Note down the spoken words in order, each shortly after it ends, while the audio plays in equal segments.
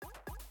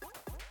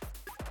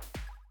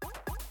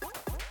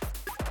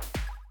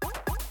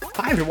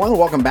Hi, everyone.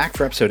 Welcome back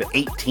for episode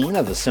 18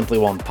 of the Simply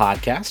One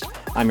podcast.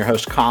 I'm your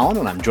host, Colin,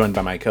 and I'm joined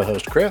by my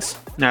co-host, Chris.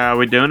 How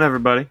we doing,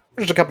 everybody?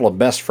 There's a couple of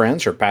best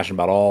friends who are passionate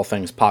about all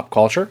things pop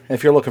culture.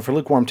 If you're looking for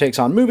lukewarm takes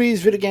on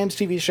movies, video games,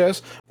 TV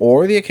shows,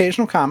 or the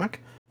occasional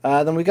comic,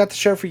 then we got the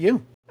show for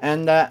you.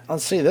 And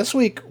let's see, this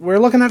week we're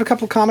looking at a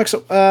couple of comics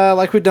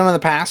like we've done in the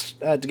past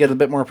to get a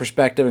bit more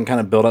perspective and kind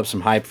of build up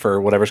some hype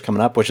for whatever's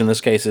coming up, which in this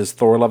case is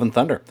Thor: Love and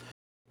Thunder.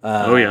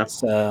 Oh, yeah.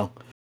 So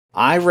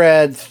I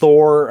read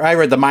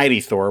The Mighty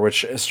Thor,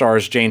 which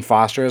stars Jane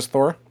Foster as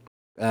Thor.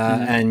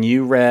 And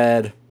you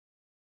read...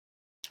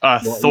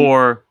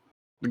 Thor,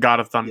 the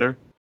God of Thunder.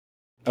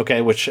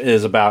 Okay, which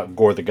is about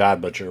Gore the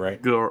God Butcher, right?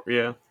 Gore,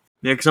 yeah.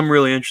 Yeah, because I'm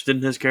really interested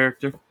in his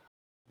character.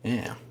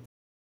 Yeah.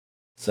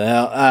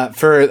 So,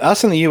 for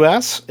us in the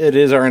U.S., it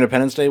is our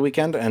Independence Day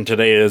weekend, and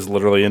today is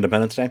literally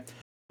Independence Day.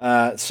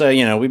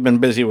 So, we've been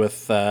busy with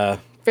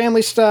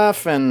family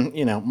stuff, and,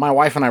 my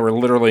wife and I were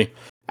literally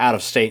out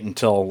of state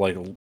until,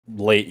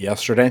 late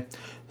yesterday.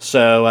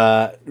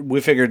 So, we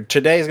figured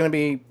today is going to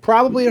be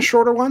probably a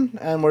shorter one,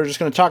 and we're just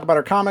going to talk about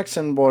our comics,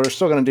 and we're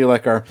still going to do,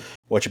 our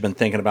what you've been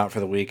thinking about for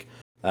the week.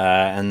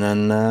 And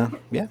then,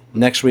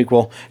 next week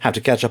we'll have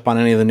to catch up on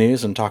any of the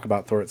news and talk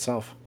about Thor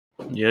itself.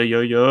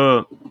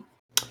 Yeah.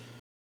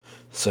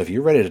 So if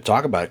you're ready to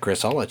talk about it,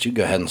 Chris, I'll let you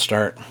go ahead and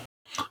start.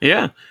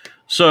 Yeah.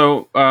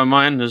 So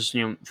mine is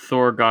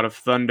Thor: God of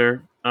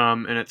Thunder,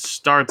 and it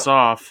starts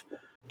off.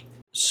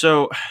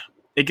 So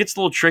it gets a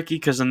little tricky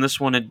because in this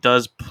one it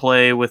does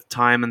play with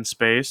time and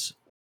space.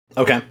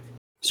 Okay.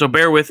 So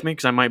bear with me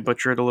because I might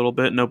butcher it a little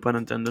bit. No pun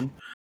intended.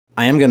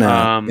 I am going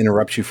to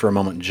interrupt you for a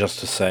moment just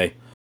to say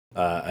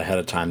ahead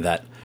of time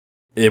that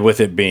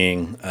with it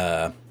being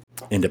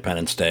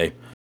Independence Day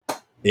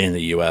in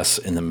the U.S.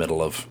 in the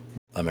middle of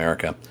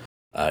America,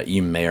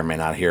 you may or may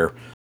not hear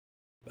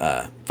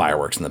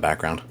fireworks in the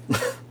background.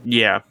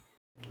 Yeah.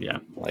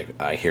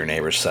 I hear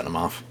neighbors setting them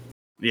off.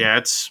 Yeah,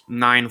 it's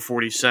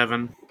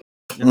 9:47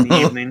 in the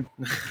evening.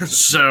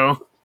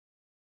 So,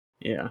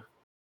 yeah.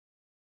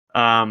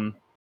 So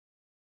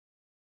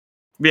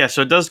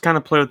it does kind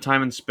of play with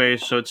time and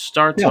space. So it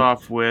starts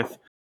off with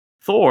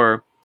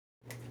Thor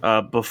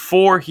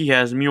before he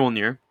has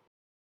Mjolnir.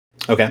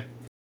 Okay.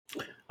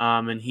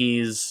 And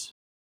he's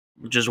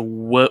just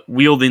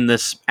wielding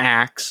this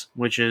axe,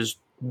 which is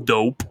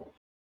dope.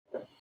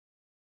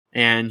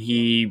 And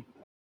he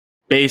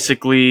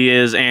basically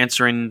is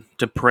answering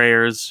to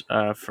prayers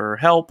for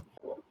help.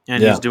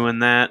 And he's doing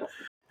that.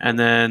 And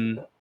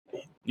then,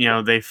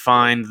 they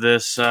find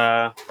this...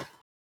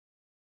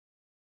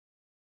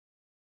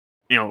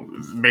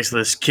 basically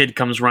this kid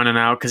comes running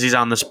out because he's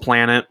on this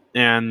planet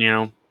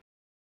and,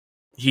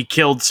 he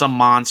killed some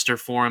monster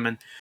for him and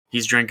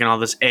he's drinking all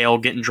this ale,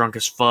 getting drunk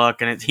as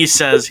fuck. And he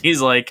says,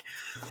 he's like,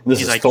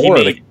 this is Thor.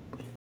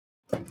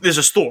 This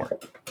is Thor.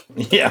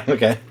 Yeah,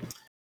 okay.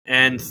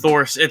 And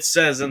Thor, it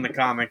says in the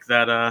comic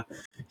that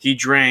he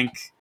drank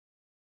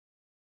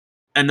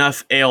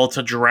enough ale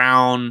to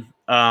drown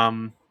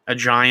a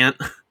giant.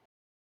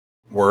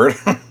 Word.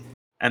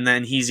 And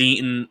then he's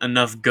eaten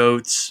enough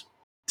goats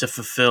to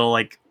fulfill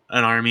an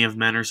army of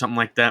men or something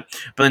like that.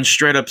 But then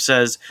straight up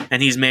says,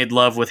 and he's made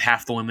love with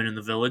half the women in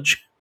the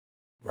village.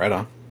 Right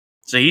on.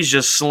 So he's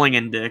just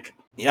slinging dick.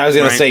 Yeah, I was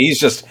going to say, he's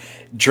just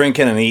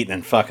drinking and eating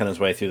and fucking his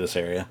way through this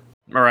area.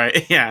 All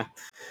right, yeah.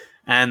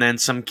 And then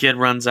some kid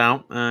runs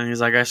out, and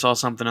he's like, I saw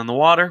something in the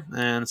water.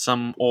 And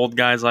some old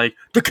guy's like,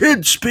 the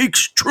kid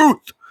speaks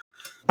truth.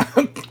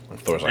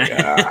 Thor's like,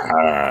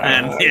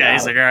 and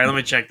he's like, all right, let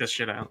me check this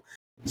shit out.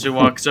 So he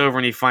walks over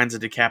and he finds a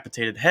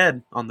decapitated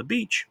head on the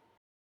beach.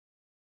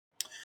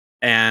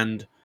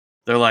 And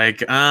they're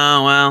like,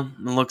 oh, well,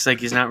 it looks like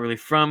he's not really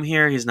from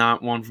here. He's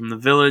not one from the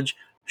village.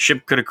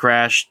 Ship could have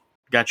crashed,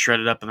 got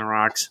shredded up in the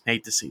rocks.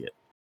 Hate to see it.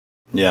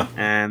 Yeah.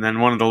 And then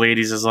one of the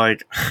ladies is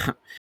like,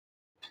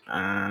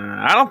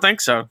 I don't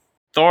think so.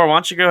 Thor, why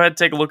don't you go ahead and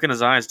take a look in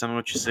his eyes? Tell me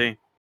what you see.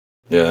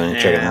 Yeah,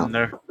 check it out.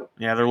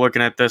 They're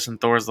looking at this,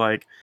 and Thor's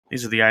like,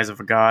 these are the eyes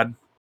of a god.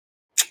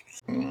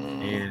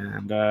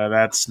 And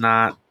that's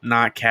not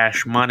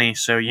cash money.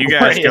 So you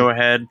guys go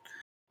ahead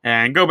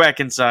and go back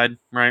inside,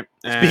 right?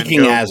 And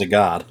Speaking as a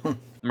god.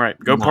 Right,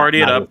 go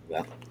party it up.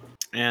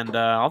 And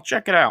I'll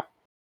check it out.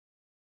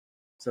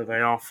 So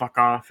they all fuck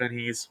off, and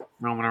he's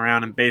roaming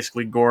around, and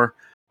basically Gore,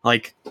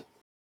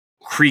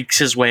 creaks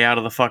his way out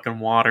of the fucking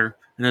water,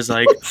 and is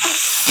like,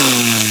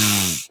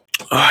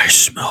 I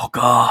smell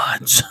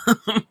gods.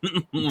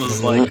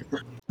 Was like,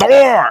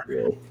 Thor!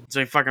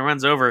 So he fucking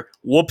runs over,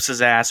 whoops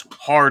his ass,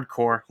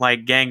 hardcore,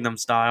 like Gangnam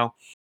style.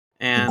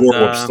 And Gore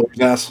whips Thor's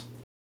ass?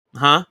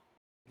 Huh?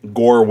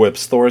 Gore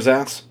whips Thor's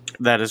ass?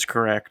 That is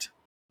correct.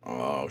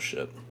 Oh,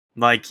 shit.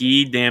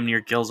 He damn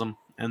near kills him.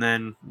 And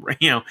then,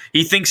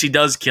 he thinks he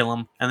does kill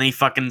him, and then he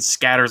fucking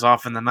scatters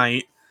off in the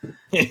night.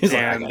 He's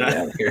like, I gotta get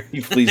out of here.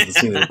 He flees the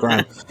scene of the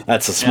crime.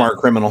 That's a smart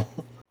criminal.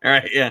 All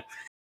right, yeah.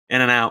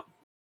 In and out.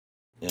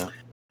 Yeah.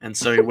 And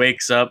so he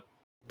wakes up.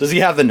 Does he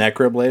have the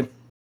necro blade?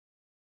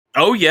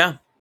 Oh, yeah.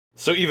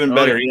 So even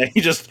better. Yeah.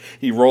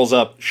 He rolls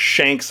up,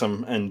 shanks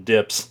him, and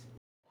dips.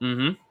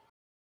 Mm-hmm.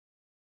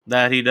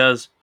 That he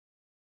does.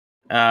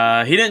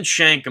 He didn't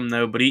shank him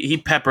though, but he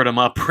peppered him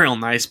up real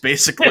nice,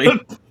 basically.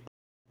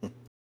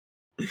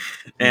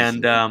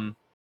 And then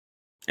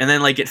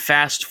like it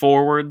fast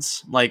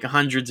forwards like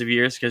hundreds of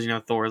years because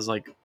Thor is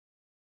like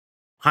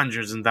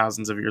hundreds and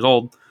thousands of years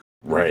old,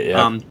 right?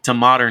 Yeah. To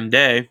modern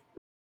day,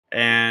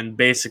 and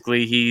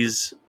basically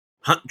he's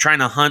trying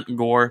to hunt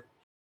Gore,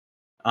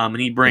 and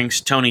he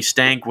brings Tony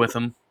Stank with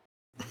him.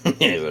 Yeah,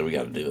 he's like, we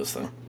got to do this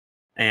thing.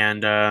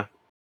 And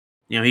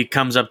he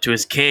comes up to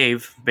his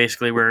cave,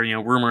 basically where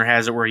rumor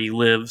has it where he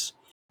lives.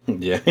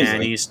 Yeah,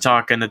 he's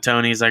talking to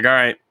Tony. He's like, "All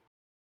right,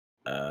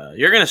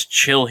 you're gonna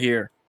chill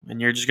here,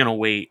 and you're just gonna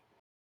wait."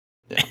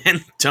 Yeah.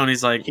 And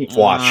Tony's like, "Keep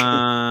watch."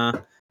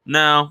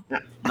 No,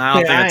 I don't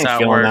think that's how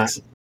it works.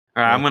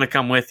 All right, I'm gonna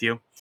come with you.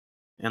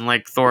 And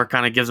like Thor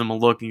kind of gives him a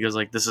look and he goes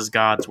like, "This is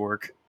God's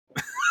work."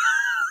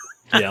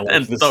 Yeah, like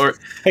and Thor,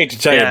 hate to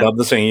tell you, bub,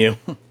 this ain't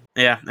you.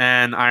 Yeah,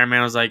 and Iron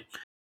Man was like,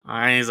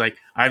 he's like,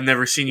 "I've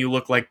never seen you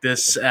look like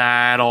this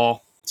at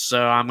all,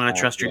 so I'm gonna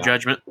trust your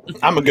judgment."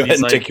 I'm gonna go ahead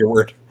and take your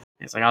word.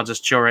 He's like, "I'll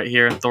just chill right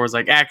here." And Thor's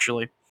like,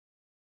 "Actually,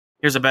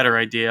 here's a better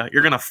idea.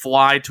 You're gonna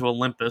fly to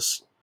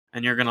Olympus,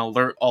 and you're gonna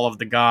alert all of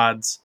the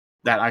gods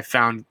that I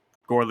found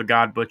Gore the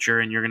God Butcher,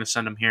 and you're gonna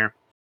send him here."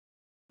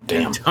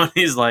 Damn. And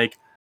Tony's like,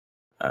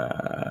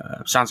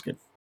 sounds good.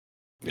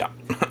 Yeah.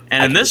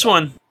 And in this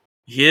one,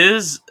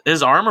 his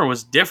armor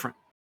was different.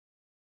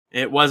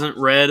 It wasn't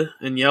red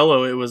and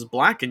yellow; it was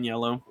black and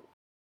yellow.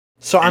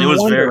 So I'm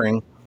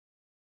wondering.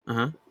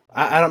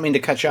 I don't mean to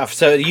cut you off.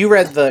 So you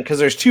read because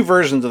there's two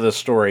versions of this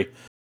story,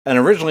 and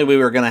originally we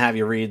were going to have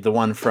you read the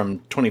one from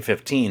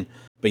 2015,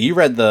 but you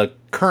read the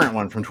current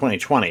one from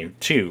 2020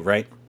 too,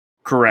 right?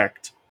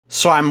 Correct.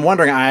 So I'm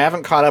wondering, I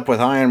haven't caught up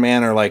with Iron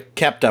Man or like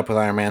kept up with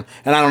Iron Man,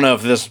 and I don't know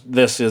if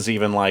this is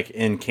even like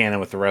in canon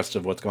with the rest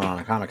of what's going on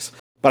in comics.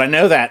 But I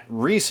know that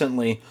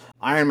recently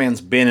Iron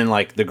Man's been in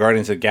like the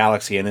Guardians of the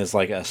Galaxy and is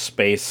like a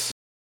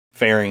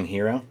space-faring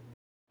hero.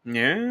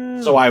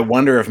 Yeah. So I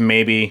wonder if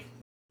maybe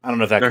I don't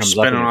know if that they're comes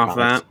spinning up in off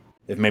comics,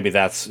 that. If maybe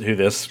that's who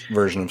this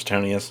version of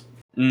Tony is.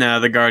 No,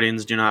 the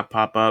Guardians do not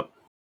pop up.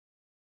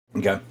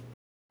 Okay.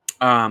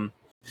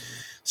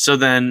 So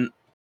then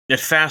it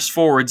fast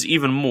forwards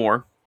even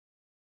more.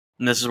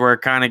 And this is where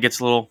it kind of gets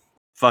a little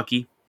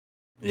fucky.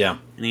 Yeah.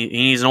 And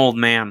he's an old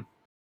man.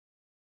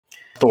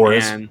 Thor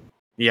is.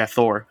 Yeah,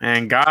 Thor.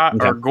 And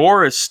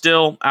Gore is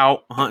still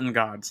out hunting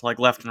gods, like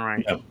left and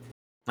right. Yep.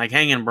 Like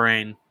hanging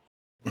brain.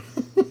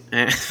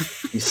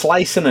 He's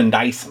slicing and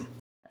dicing.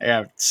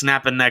 Yeah,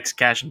 snapping necks,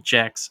 cashing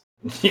checks.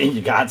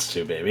 You gots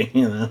to, baby.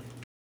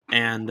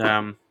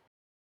 And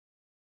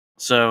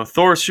so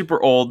Thor's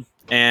super old,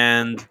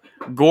 and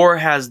Gore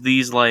has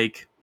these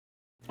like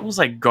almost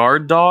like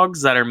guard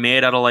dogs that are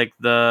made out of like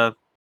the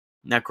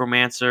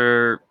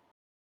necromancer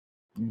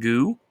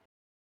goo.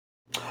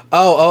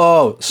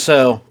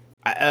 So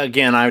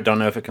again, I don't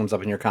know if it comes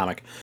up in your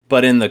comic,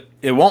 but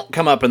it won't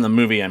come up in the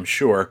movie, I'm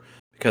sure,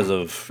 because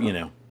of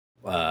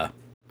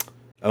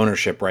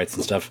ownership rights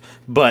and stuff.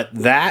 But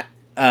that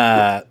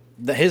the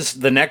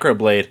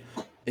Necroblade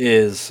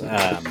is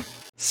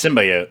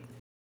symbiote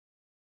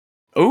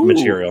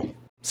material,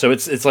 so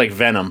it's like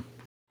venom.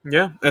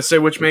 Yeah, I say,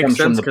 which makes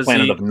sense because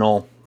planet of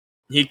Null.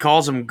 He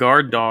calls them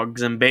guard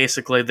dogs, and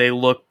basically they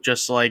look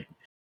just like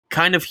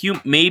kind of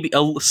maybe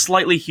a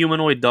slightly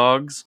humanoid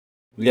dogs.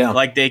 Yeah,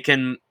 like they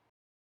can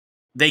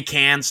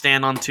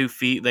stand on 2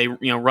 feet. They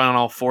run on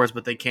all fours,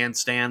 but they can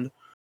stand.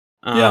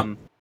 And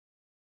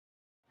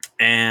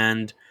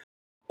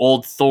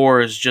old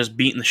Thor is just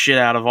beating the shit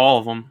out of all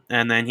of them,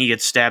 and then he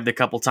gets stabbed a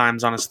couple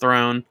times on his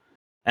throne,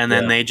 and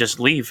then they just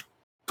leave.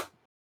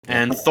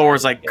 And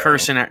Thor's like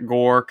cursing at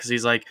Gore because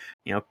he's like,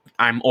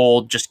 I'm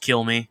old, just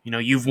kill me.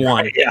 You've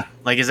won. Yeah.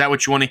 Like, is that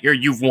what you want to hear?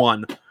 You've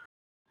won.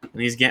 And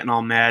he's getting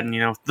all mad,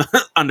 and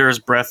under his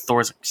breath,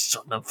 Thor's like,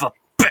 son of a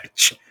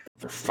bitch.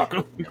 Fuck.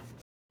 God.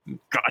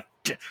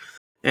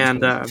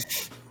 And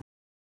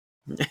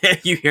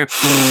you hear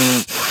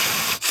he's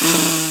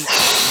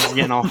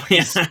getting all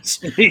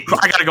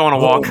I gotta go on a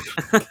walk.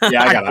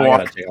 Yeah, I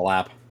gotta take a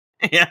lap.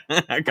 Yeah,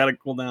 I gotta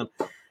cool down.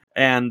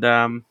 And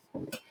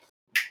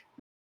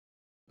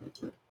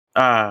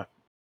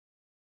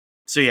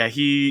so yeah,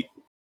 he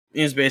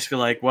is basically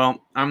like,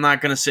 well, I'm not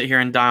gonna sit here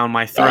and die on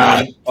my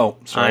throne.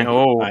 Sorry.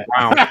 Wow.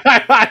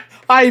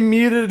 I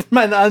unmuted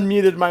my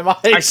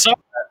mic. I saw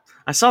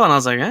that and I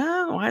was like,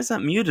 why is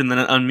that muted? And then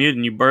it unmuted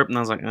and you burped and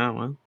I was like, oh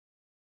well.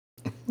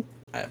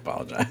 I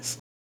apologize.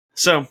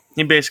 So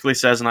he basically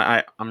says, and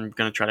I'm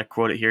gonna try to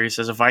quote it here. He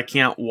says, if I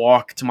can't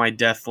walk to my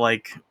death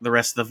like the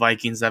rest of the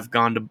Vikings that have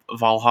gone to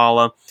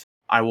Valhalla,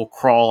 I will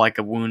crawl like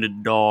a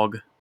wounded dog.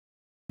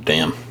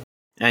 Damn.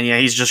 And yeah,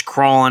 he's just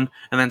crawling,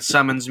 and then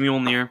summons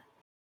Mjolnir.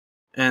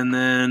 And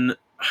then it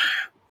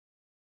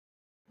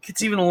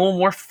gets even a little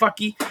more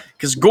fucky,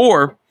 because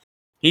Gore,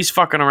 he's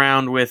fucking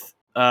around with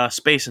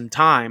space and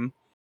time,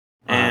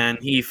 and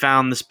he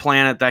found this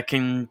planet that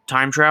can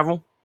time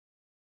travel.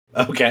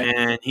 Okay.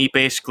 And he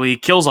basically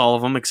kills all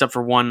of them, except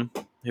for one,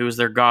 who is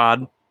their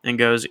god, and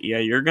goes, yeah,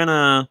 you're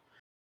gonna...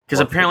 Because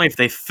apparently if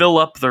they fill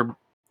up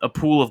a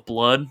pool of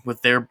blood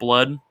with their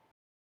blood,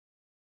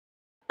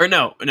 or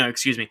no,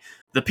 excuse me.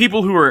 The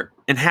people who were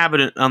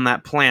inhabitant on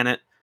that planet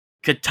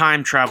could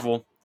time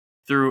travel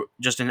through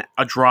just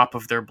a drop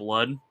of their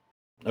blood.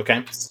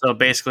 Okay. So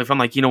basically, if I'm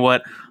like, you know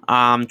what,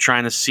 I'm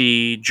trying to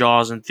see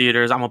Jaws in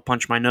theaters, I'm gonna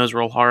punch my nose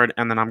real hard,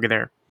 and then I'm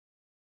there.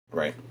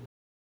 Right.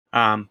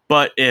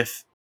 But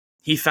if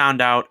he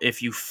found out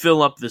if you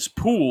fill up this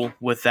pool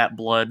with that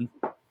blood,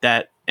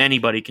 that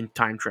anybody can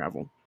time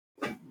travel.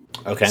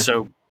 Okay.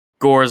 So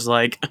Gore's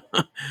like,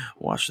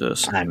 watch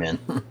this. I'm in.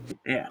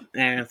 Yeah,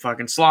 and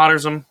fucking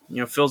slaughters them,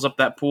 fills up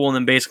that pool, and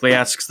then basically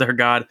asks their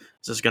god,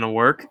 is this gonna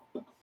work?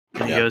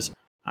 And he goes,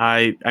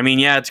 I mean,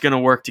 yeah, it's gonna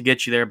work to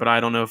get you there, but I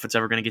don't know if it's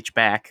ever gonna get you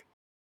back.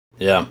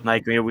 Yeah.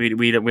 Like,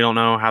 we don't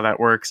know how that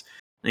works.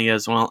 And he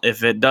goes, well,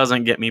 if it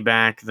doesn't get me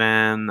back,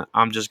 then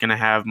I'm just gonna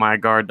have my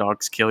guard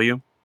dogs kill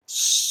you.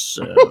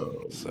 So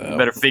you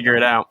better figure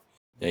it out.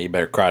 Yeah, you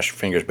better cross your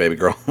fingers, baby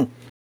girl.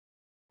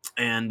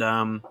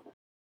 And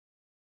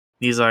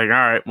he's like, all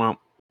right, well,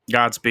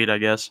 Godspeed, I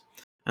guess.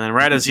 And then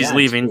right as he's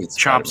leaving,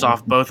 chops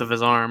off both of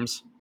his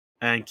arms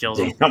and kills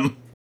him.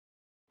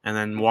 And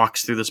then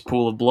walks through this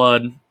pool of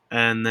blood.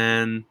 And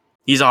then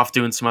he's off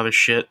doing some other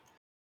shit.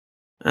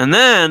 And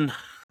then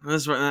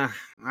this is where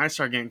I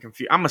start getting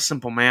confused. I'm a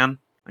simple man.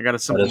 I got a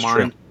simple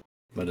mind.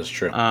 That is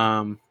true.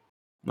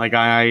 Like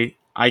I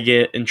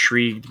get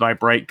intrigued by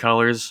bright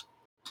colors.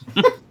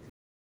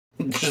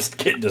 Just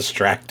get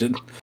distracted.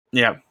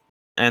 Yeah.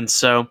 And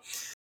so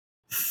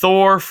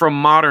Thor from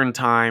modern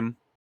time.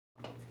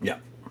 Yeah.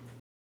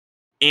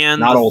 And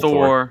not the old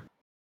Thor.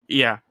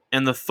 Yeah.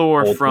 And the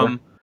Thor old from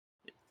Thor?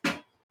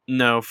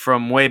 No,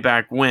 from way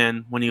back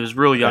when he was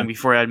real young,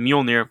 before he had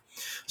Mjolnir.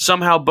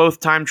 Somehow both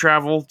time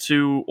travel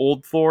to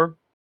old Thor.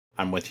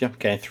 I'm with you.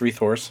 Okay, 3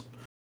 Thors.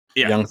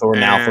 Yeah. Young Thor,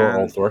 now Thor,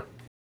 old Thor.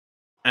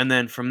 And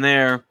then from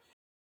there,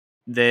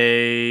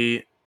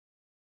 they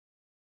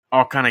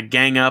all kind of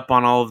gang up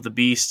on all of the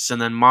beasts,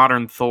 and then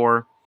modern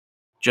Thor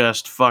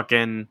just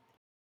fucking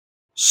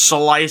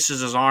slices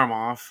his arm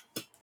off.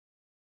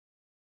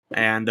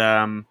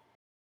 And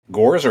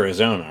Gore's or his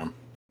own arm?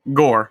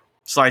 Gore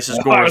slices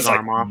Gore's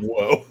arm off.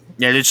 Whoa.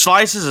 Yeah, it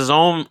slices his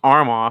own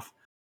arm off.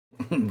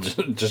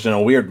 Just in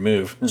a weird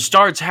move.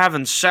 Starts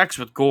having sex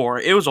with Gore.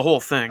 It was a whole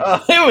thing.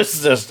 It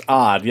was just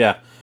odd, yeah.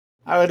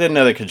 I didn't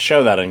know they could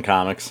show that in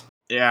comics.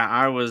 Yeah,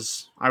 I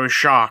was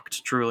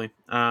shocked, truly.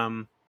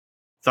 Thought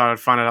I'd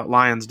find it at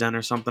Lion's Den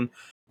or something.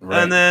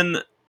 Right. And then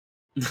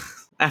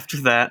after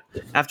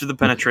the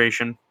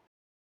penetration,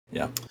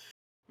 yeah,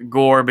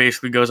 Gore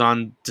basically goes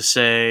on to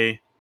say,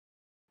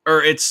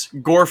 or it's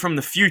Gore from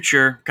the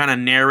future kind of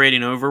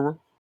narrating over.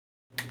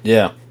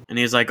 Yeah. And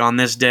he's like, on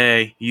this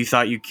day, you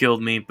thought you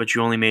killed me, but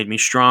you only made me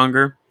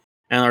stronger.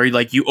 And or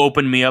like, you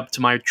opened me up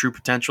to my true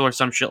potential or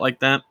some shit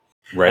like that.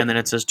 Right. And then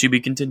it says, to be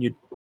continued.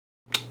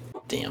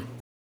 Damn.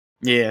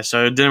 Yeah,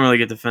 so it didn't really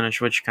get to finish,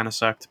 which kind of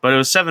sucked. But it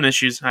was 7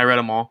 issues. I read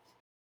them all.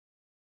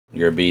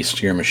 You're a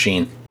beast. You're a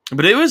machine.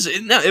 But it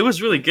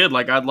was really good.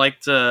 Like, I'd like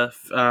to,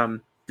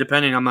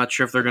 depending, I'm not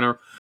sure if they're going to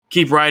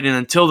keep writing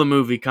until the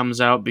movie comes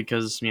out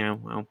because,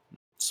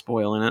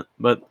 spoiling it.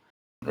 But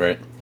right.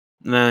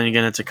 Then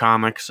again, it's a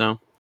comic, so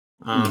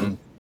I'd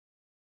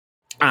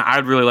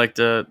really like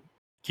to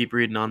keep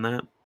reading on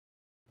that.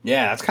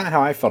 Yeah, that's kind of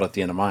how I felt at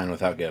the end of mine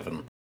without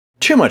giving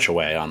too much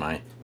away on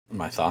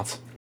my thoughts.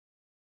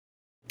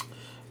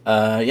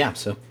 Yeah,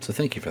 so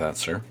thank you for that,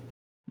 sir.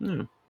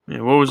 Yeah.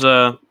 What was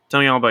tell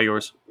me all about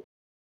yours.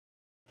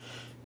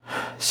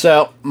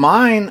 So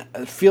mine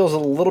feels a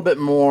little bit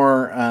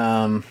more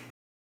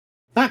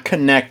not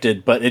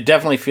connected, but it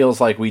definitely feels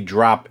like we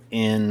drop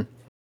in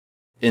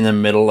the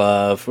middle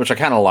of, which I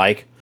kind of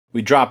like.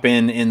 We drop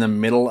in the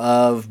middle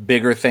of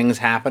bigger things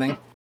happening.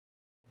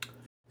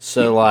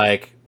 So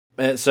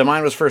so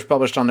mine was first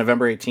published on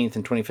November 18th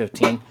in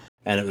 2015,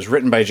 and it was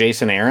written by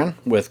Jason Aaron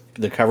with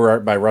the cover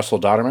art by Russell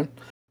Dodderman.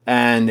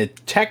 And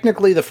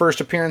technically the first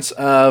appearance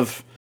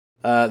of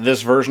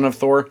this version of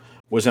Thor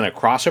was in a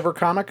crossover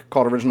comic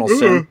called Original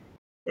Sin.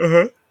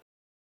 Uh-huh.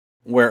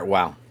 Where,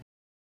 wow.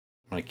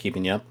 Am I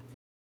keeping you up?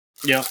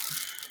 Yeah.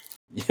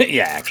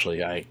 Yeah, actually,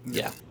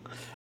 yeah.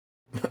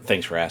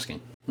 Thanks for asking.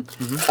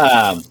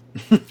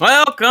 Mm-hmm.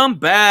 Welcome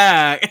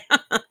back.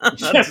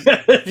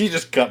 You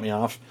just cut me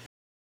off.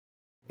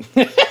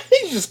 You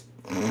just.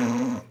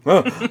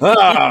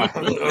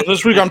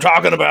 This week I'm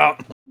talking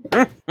about.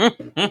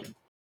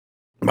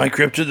 My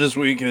cryptid this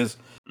week is.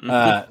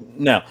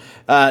 No.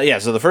 Yeah,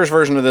 so the first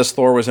version of this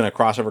Thor was in a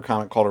crossover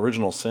comic called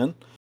Original Sin,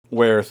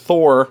 where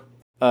Thor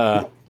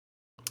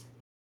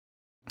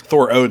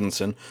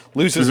Odinson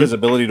loses his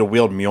ability to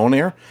wield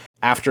Mjolnir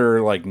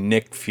after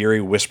Nick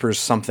Fury whispers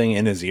something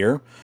in his ear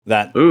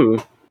that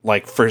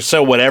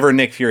whatever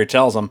Nick Fury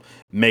tells him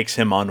makes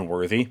him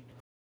unworthy.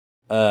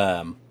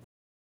 And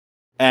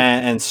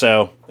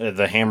so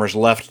the hammer's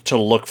left to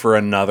look for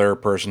another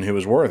person who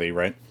is worthy,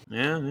 right?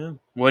 Yeah.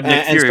 What did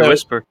Nick Fury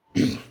whisper?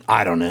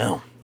 I don't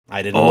know.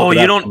 I didn't. Oh,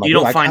 you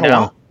don't find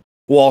out.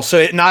 Well,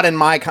 so not in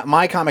my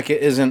comic.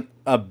 It isn't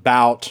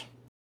about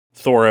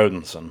Thor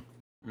Odinson,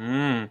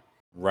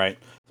 right?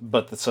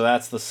 But so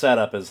that's the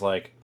setup. Is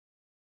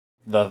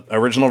the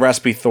original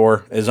recipe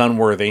Thor is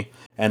unworthy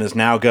and is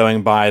now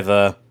going by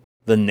the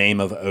name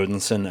of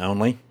Odinson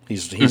only.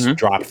 He's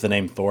dropped the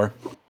name Thor.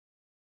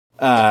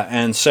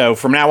 And so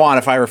from now on,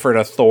 if I refer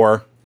to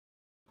Thor,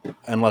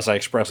 unless I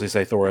expressly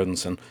say Thor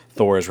Odinson,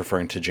 Thor is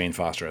referring to Jane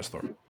Foster as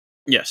Thor.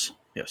 Yes.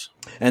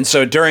 And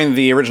so during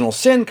the original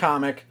Sin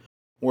comic,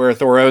 where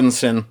Thor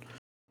Odinson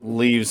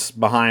leaves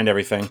behind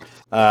everything,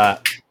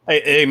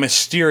 a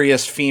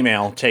mysterious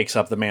female takes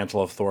up the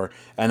mantle of Thor,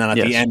 and then at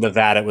the end of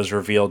that, it was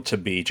revealed to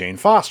be Jane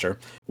Foster,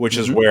 which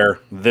is where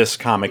this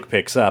comic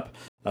picks up.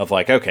 Of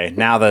like, okay,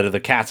 now that the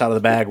cat's out of the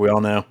bag, we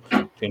all know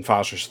Jane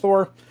Foster's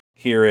Thor.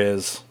 Here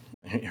is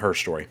her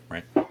story,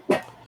 right?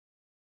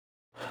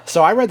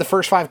 So I read the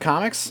first 5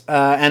 comics,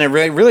 and it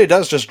really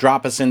does just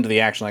drop us into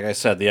the action. Like I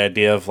said, the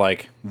idea of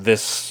like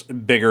this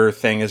bigger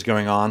thing is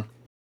going on.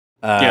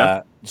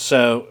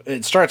 So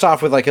it starts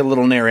off with like a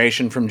little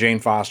narration from Jane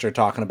Foster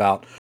talking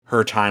about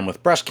her time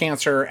with breast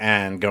cancer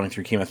and going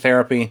through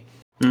chemotherapy.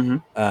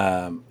 But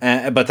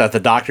that the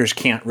doctors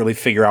can't really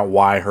figure out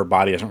why her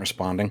body isn't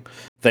responding.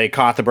 They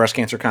caught the breast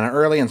cancer kind of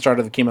early and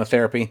started the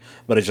chemotherapy,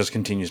 but it just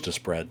continues to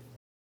spread.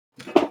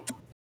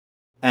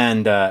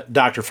 And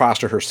Dr.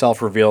 Foster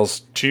herself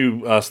reveals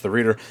to us, the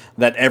reader,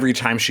 that every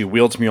time she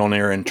wields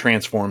Mjolnir and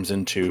transforms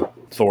into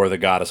Thor, the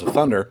goddess of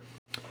thunder,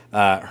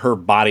 her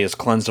body is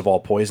cleansed of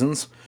all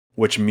poisons,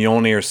 which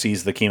Mjolnir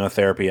sees the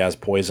chemotherapy as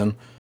poison,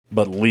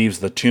 but leaves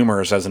the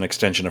tumors as an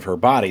extension of her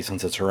body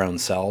since it's her own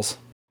cells.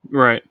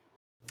 Right.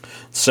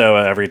 So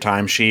every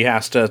time she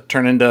has to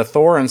turn into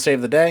Thor and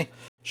save the day,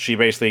 she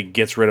basically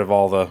gets rid of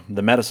all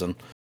the medicine.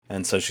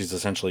 And so she's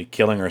essentially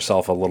killing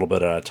herself a little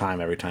bit at a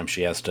time every time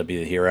she has to be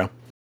the hero.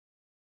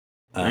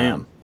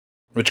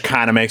 Which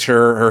kind of makes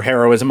her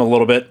heroism a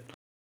little bit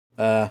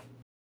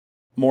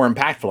more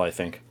impactful, I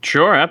think.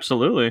 Sure,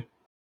 absolutely.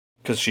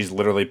 Because she's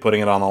literally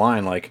putting it on the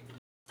line, like...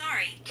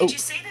 Sorry, could you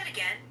say that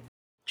again?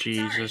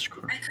 Jesus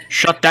Christ.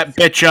 Shut that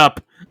bitch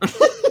up!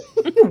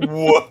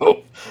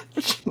 Whoa!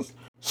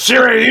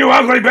 Siri, you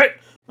ugly bitch!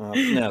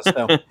 No,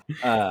 so...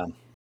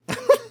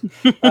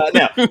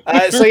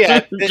 so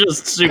yeah...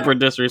 just super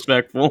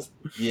disrespectful.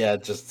 Yeah,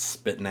 just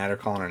spitting at her,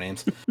 calling her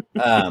names.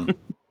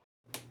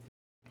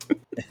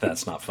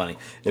 That's not funny.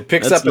 It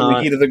picks up in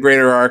the heat of the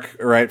greater arc,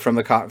 right, from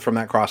that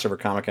crossover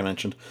comic I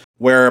mentioned,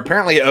 where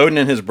apparently Odin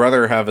and his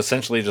brother have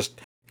essentially just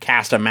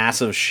cast a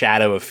massive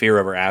shadow of fear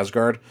over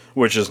Asgard,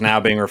 which is now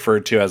being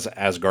referred to as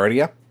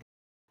Asgardia.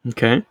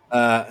 Okay.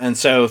 And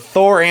so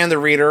Thor and the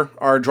reader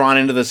are drawn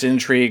into this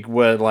intrigue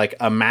with like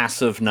a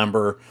massive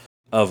number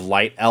of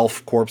light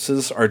elf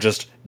corpses are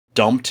just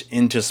dumped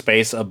into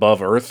space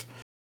above Earth.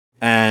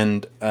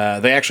 And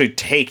they actually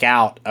take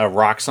out a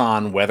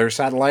Roxxon weather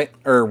satellite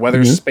or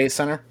weather space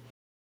center.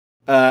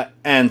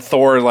 And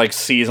Thor like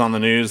sees on the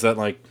news that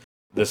like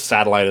this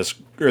satellite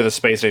the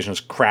space station is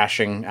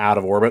crashing out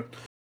of orbit.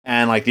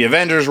 And like the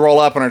Avengers roll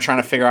up and are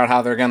trying to figure out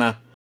how they're gonna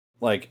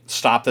like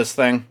stop this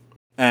thing.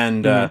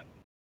 And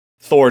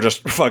Thor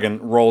just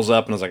fucking rolls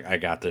up and is like, I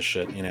got this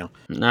shit, you know.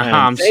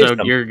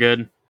 You're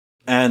good.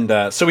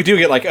 And so we do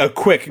get like a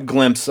quick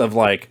glimpse of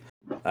like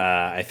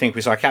I think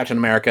we saw Captain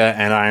America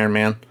and Iron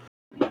Man.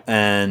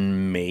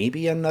 And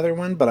maybe another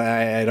one, but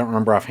I don't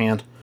remember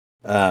offhand.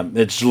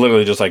 It's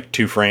literally just like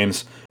 2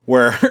 frames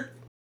where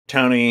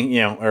Tony,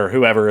 you know, or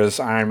whoever is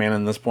Iron Man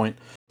in this point,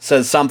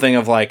 says something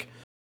of like,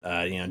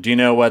 you know, do you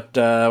know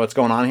what's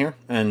going on here?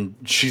 And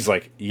she's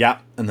like, yeah,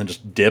 and then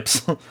just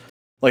dips.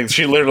 Like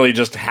she literally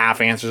just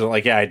half answers it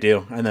like, yeah, I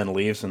do, and then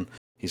leaves, and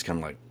he's kind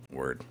of like,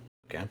 word,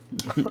 okay.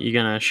 You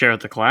gonna share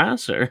with the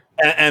class, or?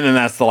 And then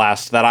that's the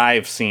last that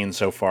I've seen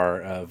so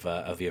far of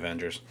the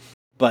Avengers,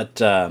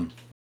 but.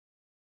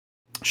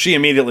 She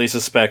immediately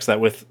suspects that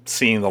with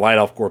seeing the Light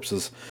Elf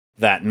corpses,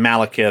 that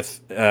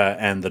Malekith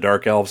and the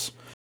Dark Elves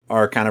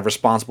are kind of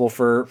responsible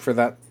for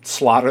that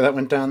slaughter that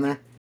went down there.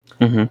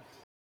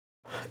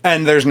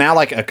 And there's now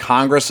like a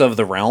Congress of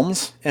the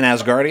Realms in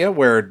Asgardia,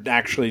 where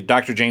actually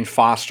Dr. Jane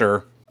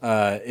Foster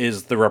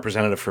is the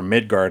representative for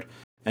Midgard,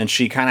 and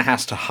she kind of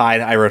has to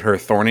hide, I wrote her,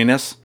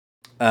 thorniness,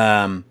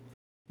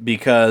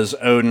 because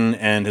Odin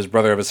and his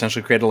brother have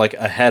essentially created like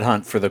a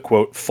headhunt for the,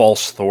 quote,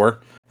 false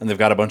Thor. And they've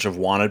got a bunch of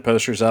wanted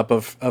posters up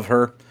of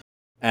her.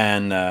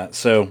 And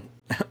so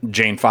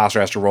Jane Foster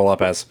has to roll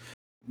up as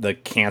the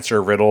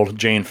cancer-riddled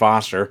Jane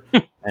Foster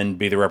and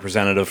be the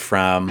representative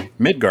from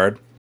Midgard.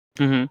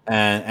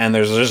 And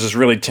there's this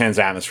really tense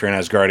atmosphere in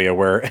Asgardia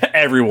where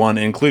everyone,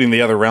 including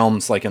the other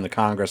realms, like in the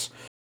Congress,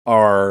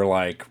 are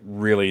like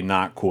really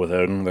not cool with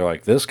Odin. They're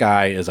like, this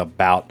guy is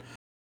about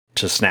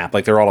to snap.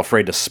 Like they're all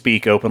afraid to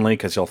speak openly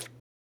because he'll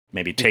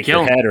maybe take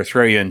your head or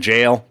throw you in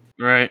jail.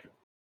 Right.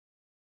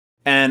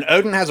 And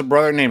Odin has a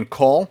brother named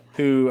Cole,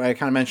 who I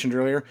kind of mentioned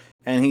earlier,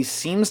 and he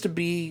seems to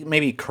be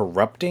maybe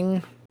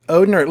corrupting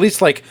Odin, or at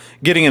least like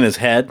getting in his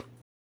head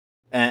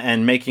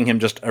and making him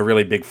just a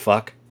really big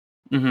fuck.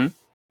 To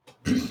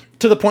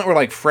the point where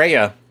like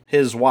Freya,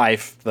 his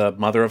wife, the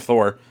mother of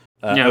Thor,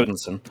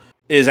 Odinson,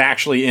 is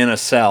actually in a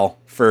cell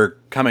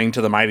for coming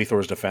to the Mighty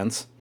Thor's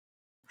defense.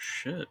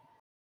 Shit.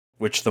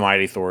 Which the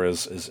Mighty Thor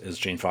is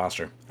Jane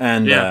Foster.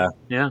 And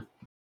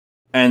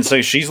And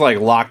so she's like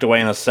locked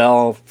away in a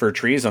cell for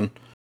treason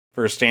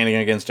for standing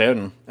against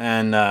Odin.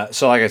 And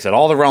so, like I said,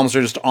 all the realms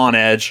are just on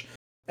edge.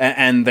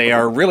 And they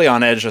are really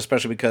on edge,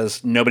 especially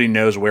because nobody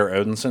knows where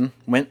Odinson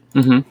went.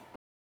 Mm-hmm.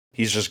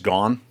 He's just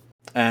gone.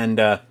 And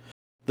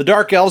the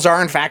Dark Elves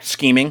are, in fact,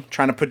 scheming,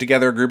 trying to put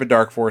together a group of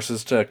dark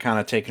forces to kind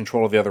of take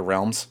control of the other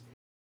realms.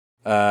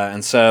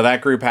 And so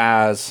that group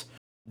has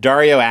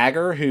Dario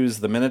Agger, who's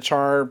the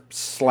Minotaur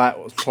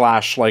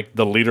slash like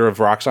the leader of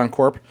Roxxon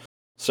Corp.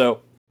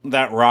 So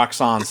that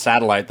Roxxon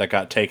satellite that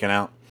got taken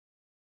out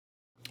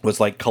was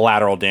like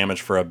collateral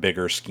damage for a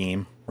bigger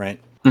scheme, right?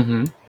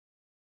 Mm-hmm.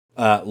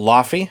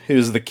 Laufey,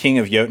 who's the king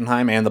of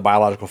Jotunheim and the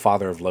biological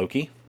father of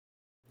Loki,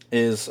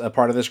 is a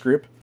part of this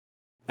group.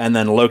 And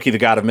then Loki, the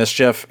god of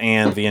mischief,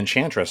 and the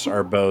Enchantress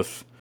are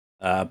both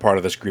part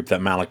of this group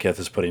that Malekith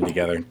is putting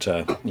together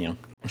to,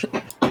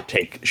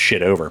 take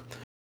shit over.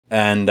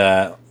 And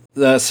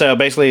so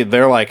basically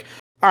they're like,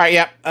 all right,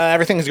 yeah,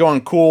 everything's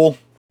going cool.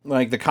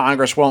 Like, the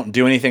Congress won't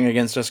do anything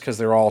against us because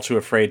they're all too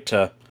afraid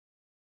to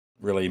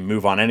really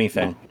move on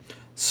anything.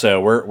 So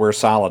we're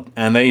solid.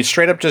 And they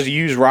straight up just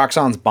use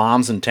Roxxon's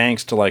bombs and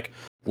tanks to, like,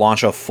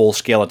 launch a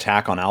full-scale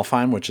attack on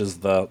Alfheim, which is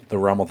the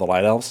realm of the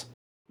Light Elves.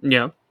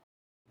 Yeah.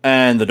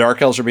 And the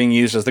Dark Elves are being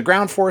used as the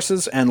ground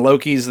forces, and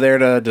Loki's there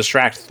to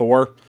distract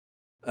Thor,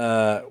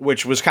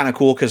 which was kind of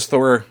cool because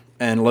Thor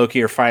and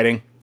Loki are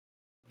fighting.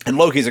 And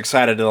Loki's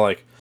excited to,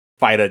 like,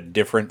 fight a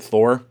different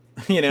Thor,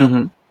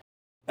 Mm-hmm.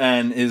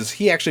 And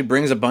he actually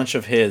brings a bunch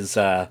of his,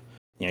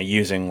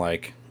 using,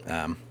 like,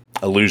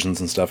 illusions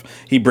and stuff.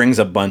 He brings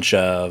a bunch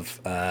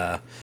of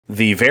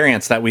the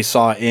variants that we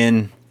saw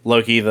in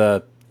Loki,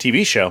 the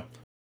TV show,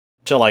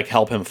 to, like,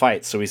 help him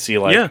fight. So we see,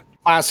 like,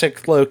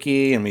 classic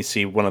Loki, and we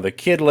see one of the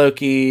kid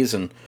Lokis,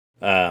 and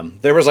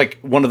there was, like,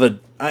 one of the...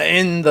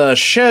 in the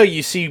show,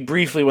 you see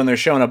briefly when they're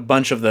showing a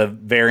bunch of the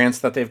variants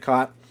that they've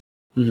caught.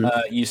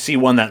 Mm-hmm. You see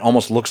one that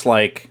almost looks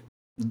like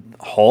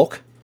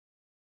Hulk.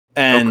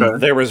 And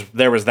there was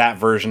that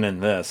version in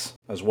this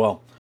as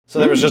well. So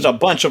there was just a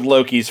bunch of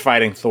Lokis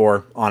fighting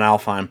Thor on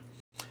Alfheim.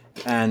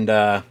 And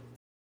the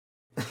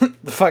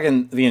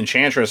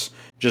Enchantress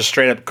just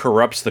straight up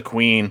corrupts the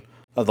queen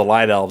of the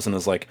Light Elves and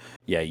is like,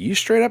 yeah,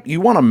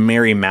 you want to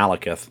marry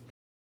Malekith.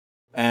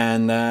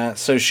 And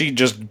so she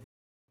just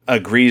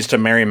agrees to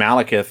marry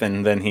Malekith,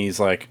 and then he's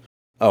like,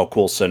 oh,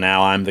 cool, so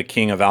now I'm the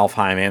king of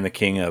Alfheim and the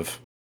king of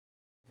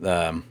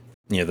the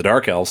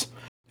Dark Elves.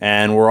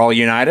 And we're all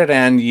united,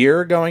 and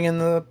you're going in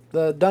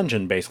the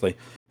dungeon, basically.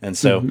 And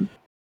so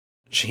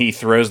he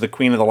throws the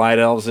Queen of the Light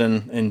Elves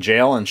in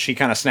jail, and she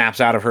kind of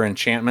snaps out of her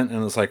enchantment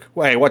and is like,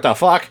 wait, what the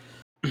fuck?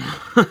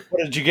 What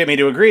did you get me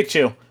to agree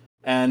to?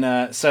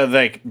 And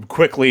so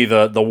quickly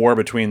the war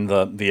between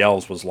the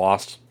elves was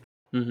lost.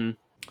 Mm-hmm.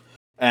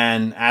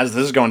 And as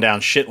this is going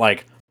down, shit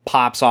like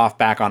pops off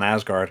back on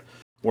Asgard,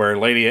 where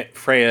Lady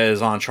Freya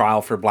is on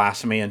trial for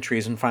blasphemy and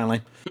treason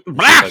finally.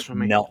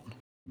 Blasphemy!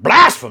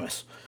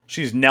 Blasphemous!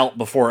 She's knelt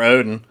before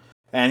Odin,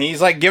 and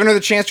he's like giving her the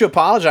chance to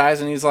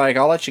apologize, and he's like,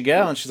 I'll let you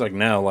go. And she's like,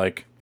 no,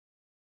 like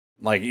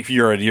if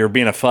you're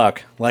being a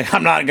fuck, like,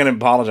 I'm not going to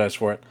apologize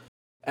for it.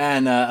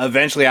 And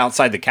eventually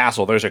outside the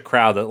castle, there's a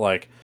crowd that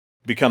like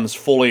becomes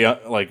fully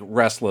like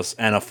restless,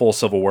 and a full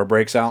civil war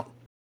breaks out.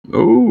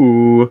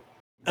 Ooh.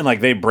 And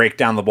like they break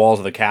down the walls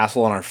of the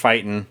castle and are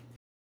fighting.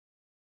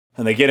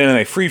 And they get in and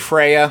they free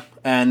Freya,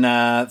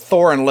 and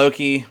Thor and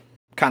Loki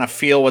kind of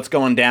feel what's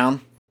going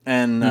down.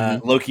 And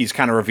Loki's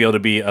kind of revealed to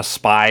be a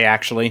spy,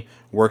 actually,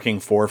 working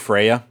for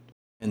Freya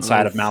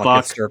inside of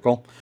Malekith's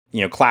circle.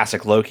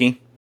 Classic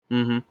Loki.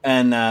 Mm-hmm.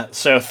 And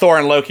so Thor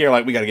and Loki are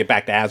like, we got to get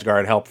back to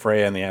Asgard, help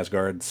Freya and the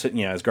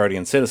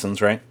Asgardian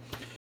citizens, right?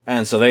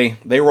 And so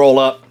they roll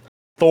up.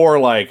 Thor,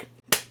 like,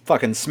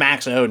 fucking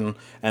smacks Odin,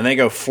 and they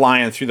go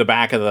flying through the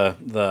back of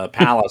the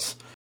palace,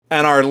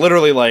 and are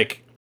literally,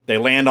 like, they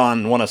land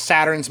on one of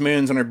Saturn's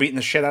moons and are beating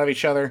the shit out of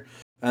each other.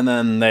 And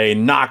then they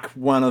knock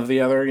one of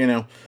the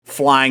other,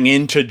 flying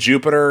into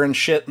Jupiter and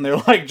shit. And they're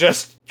like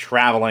just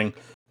traveling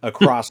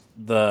across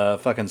the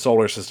fucking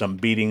solar system,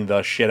 beating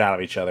the shit out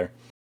of each other.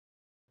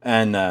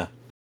 And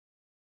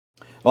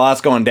while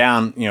that's going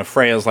down,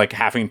 Freya's like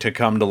having to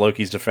come to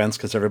Loki's defense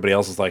because everybody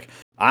else is like,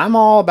 I'm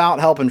all about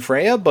helping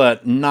Freya,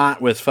 but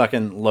not with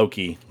fucking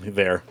Loki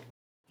there.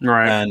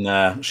 Right.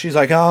 And she's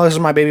like, oh, this is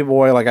my baby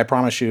boy. Like, I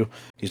promise you,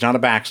 he's not a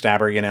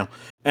backstabber,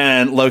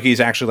 And Loki's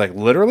actually like,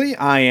 literally,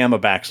 I am a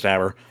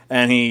backstabber.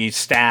 And he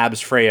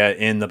stabs Freya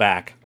in the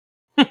back.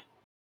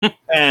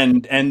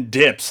 and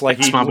dips,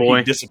 like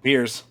he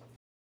disappears.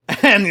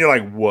 And you're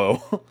like,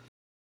 whoa.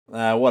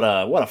 What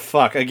a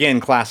fuck.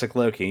 Again, classic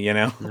Loki,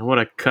 What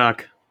a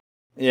cuck.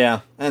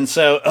 Yeah. And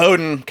so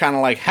Odin kind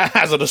of like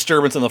has a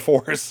disturbance in the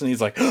force, and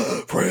he's like,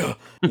 Freya.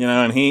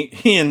 And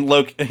he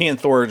and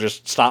Thor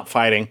just stop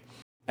fighting.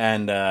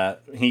 And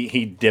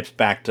he dips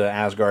back to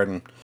Asgard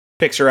and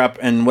picks her up,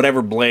 and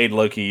whatever blade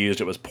Loki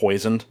used, it was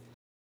poisoned.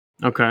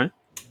 Okay.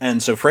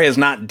 And so Freya's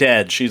not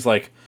dead. She's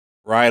like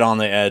right on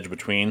the edge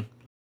between.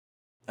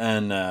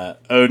 And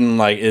Odin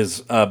like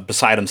is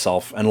beside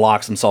himself and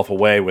locks himself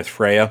away with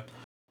Freya.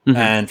 Mm-hmm.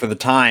 And for the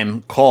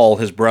time, Kull,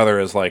 his brother,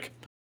 is like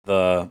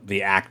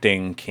the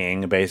acting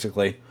king,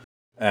 basically.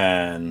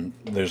 And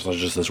there's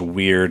just this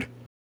weird,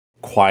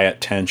 quiet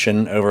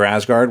tension over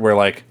Asgard where,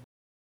 like,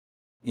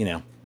 you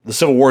know, the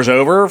Civil War's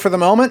over for the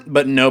moment,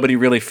 but nobody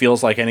really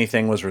feels like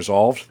anything was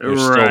resolved.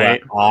 There's still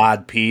that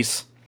odd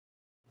piece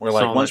where,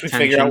 like, once we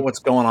figure out what's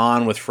going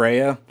on with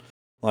Freya,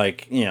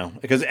 like, you know,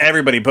 because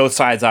everybody, both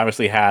sides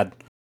obviously had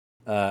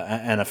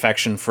an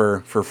affection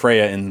for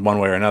Freya in one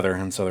way or another,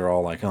 and so they're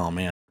all like, oh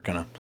man, we're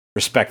gonna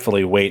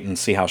respectfully wait and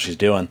see how she's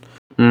doing,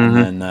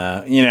 and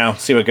then, you know,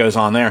 see what goes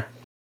on there.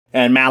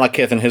 And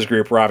Malekith and his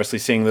group were obviously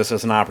seeing this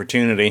as an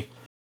opportunity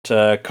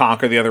to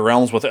conquer the other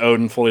realms with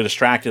Odin fully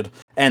distracted.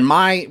 And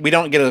we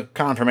don't get a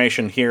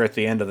confirmation here at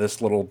the end of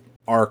this little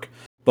arc,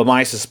 but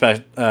my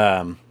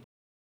suspicion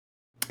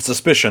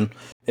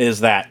is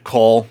that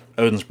Cole,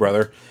 Odin's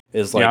brother,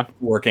 is like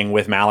working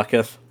with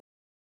Malekith.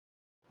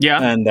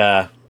 Yeah. And,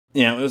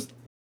 you know, it was...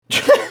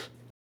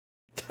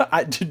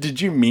 did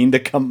you mean to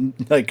come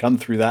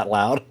through that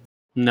loud?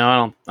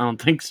 No, I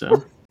don't think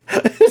so.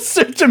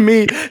 So to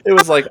me, it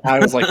was like, I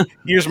was like,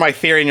 here's my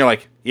theory, and you're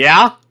like,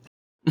 yeah?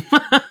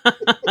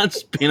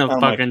 That's being a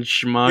fucking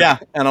schmuck. Yeah,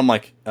 and I'm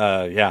like,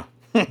 yeah.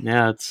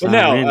 Yeah, it's...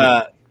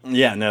 no,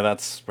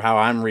 that's how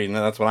I'm reading it.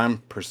 That's what I'm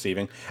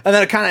perceiving. And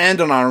then it kind of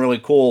ended on a really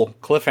cool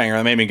cliffhanger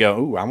that made me go,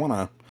 ooh, I want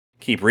to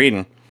keep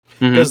reading.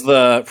 Because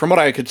from what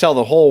I could tell,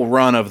 the whole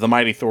run of The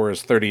Mighty Thor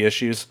is 30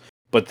 issues,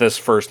 but this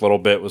first little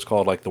bit was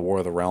called, like, The War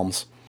of the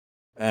Realms.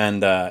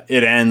 And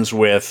it ends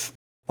with,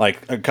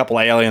 like, a couple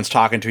of aliens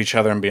talking to each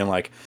other and being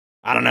like,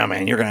 I don't know,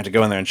 man, you're going to have to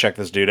go in there and check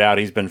this dude out.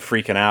 He's been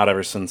freaking out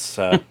ever since...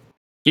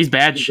 he's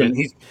bad shit.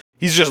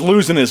 He's just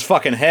losing his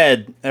fucking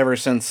head ever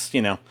since,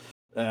 you know,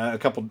 a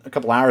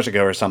couple hours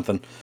ago or something.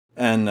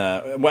 And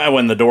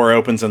when the door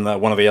opens and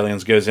one of the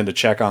aliens goes in to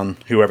check on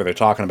whoever they're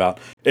talking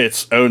about,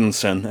 it's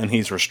Odinson, and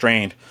he's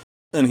restrained.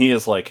 And he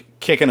is, like,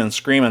 kicking and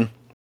screaming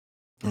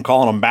and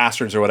calling them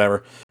bastards or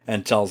whatever,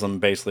 and tells them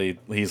basically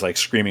he's, like,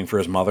 screaming for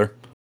his mother.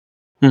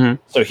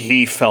 So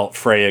he felt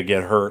Freya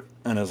get hurt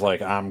and is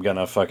like, I'm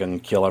gonna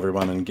fucking kill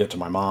everyone and get to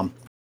my mom.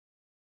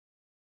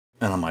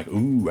 And I'm like,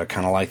 ooh, I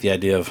kind of like the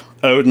idea of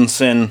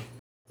Odinson.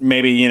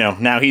 Maybe, you know,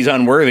 now he's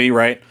unworthy,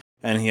 right?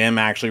 And him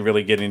actually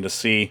really getting to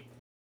see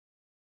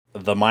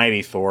the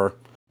mighty Thor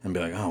and be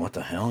like, oh, what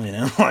the hell, you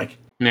know? Like,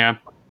 yeah.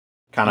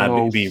 Kind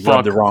of be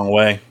rubbed the wrong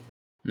way.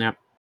 Yeah.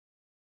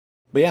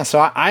 But yeah, so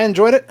I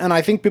enjoyed it, and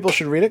I think people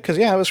should read it, because,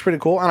 yeah, it was pretty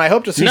cool. And I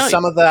hope to see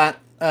some of that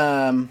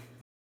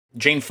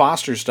Jane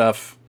Foster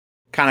stuff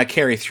kind of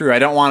carry through. I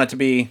don't want it to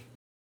be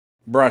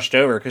brushed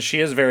over, because she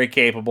is very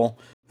capable,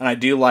 and I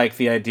do like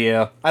the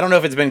idea. I don't know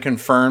if it's been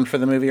confirmed for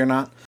the movie or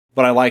not,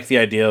 but I like the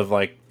idea of,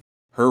 like,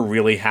 her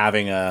really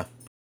having a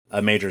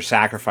major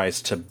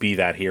sacrifice to be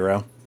that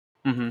hero.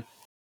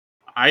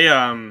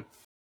 I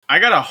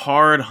got a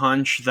hard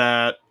hunch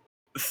that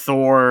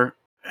Thor,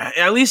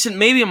 at least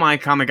maybe in my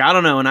comic, I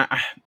don't know, and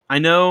I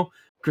know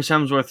Chris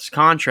Hemsworth's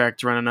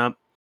contract's running up.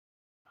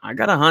 I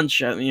got a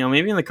hunch, you know,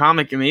 maybe in the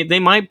comic, they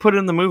might put it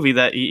in the movie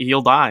that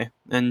he'll die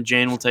and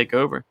Jane will take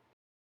over.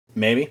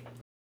 Maybe.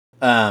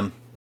 So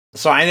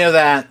I know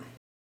that,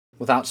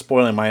 without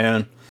spoiling my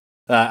own,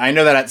 I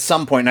know that at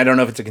some point, and I don't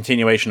know if it's a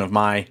continuation of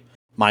my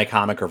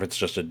comic or if it's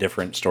just a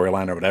different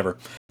storyline or whatever,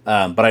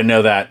 but I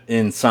know that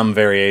in some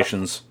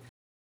variations,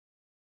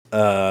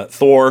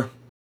 Thor,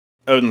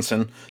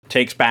 Odinson,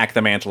 takes back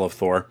the mantle of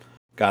Thor,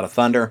 God of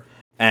Thunder,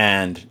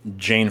 and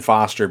Jane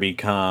Foster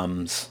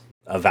becomes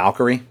a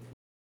Valkyrie.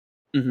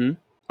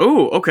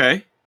 Oh,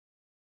 okay.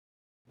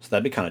 So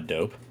that'd be kind of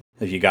dope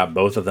if you got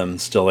both of them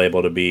still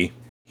able to be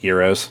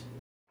heroes.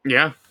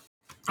 Yeah.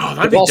 Oh,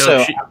 that'd be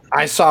dope.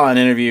 I saw an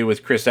interview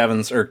with Chris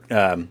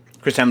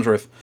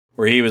Hemsworth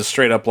where he was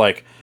straight up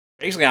like,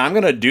 basically, I'm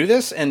going to do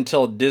this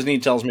until Disney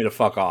tells me to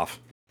fuck off.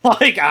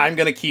 Like, I'm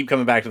going to keep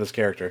coming back to this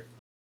character.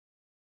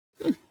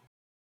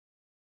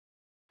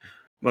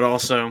 But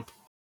also...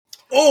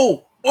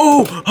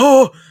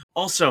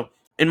 Also,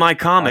 in my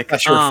comic... I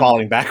thought you were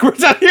falling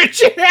backwards out of your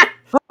chair!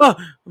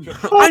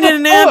 I need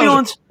an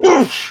ambulance!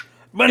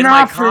 But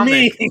not for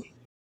me!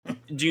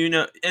 Do you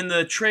know, in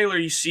the trailer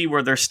you see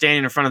where they're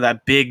standing in front of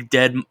that big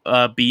dead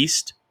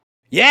beast?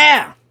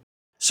 Yeah!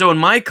 So in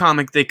my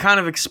comic, they kind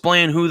of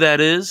explain who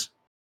that is.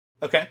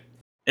 Okay.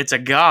 It's a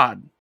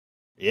god.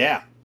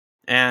 Yeah.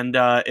 And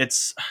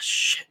it's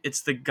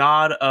the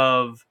god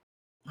of...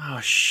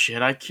 Oh,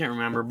 shit, I can't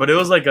remember. But it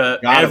was like a...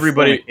 God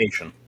everybody... of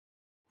fornication.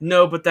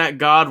 No, but that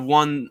god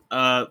won...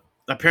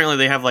 apparently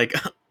they have, like,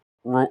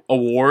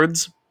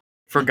 awards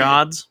for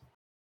gods.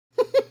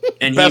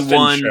 And he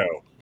won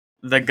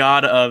the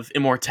god of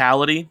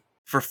immortality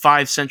for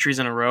 5 centuries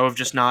in a row of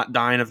just not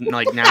dying of,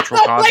 like, natural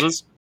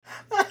causes.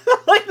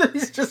 Like,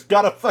 he's just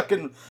got a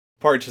fucking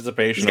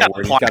participation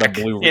award. He's got a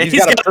blue... Yeah,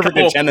 he's got a perfect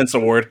attendance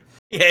award.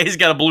 Yeah, he's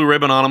got a blue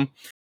ribbon on him.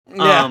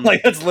 Yeah,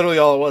 like, that's literally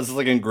all it was. It's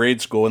like in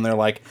grade school, and they're,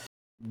 like,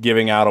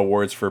 giving out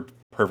awards for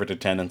perfect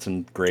attendance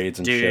and grades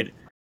and shit. Dude,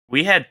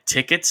 we had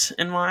tickets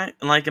in mine,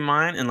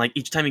 and, like,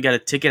 each time you got a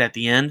ticket at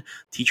the end,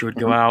 teacher would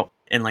go out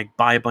and, like,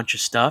 buy a bunch of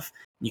stuff,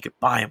 and you could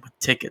buy them with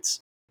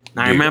tickets. And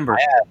I remember...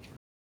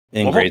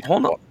 in grade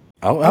hold on.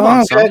 Oh, Come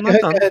on, okay, son, I'm not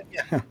good, done. good,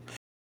 yeah.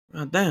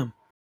 God damn.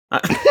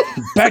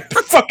 Back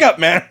the fuck up,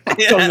 man. I'm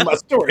telling you my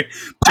story.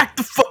 Back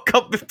the fuck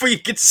up before you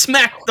get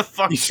smacked the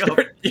fuck up.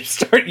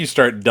 You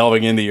start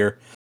delving into your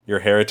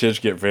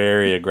heritage. Get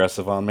very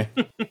aggressive on me.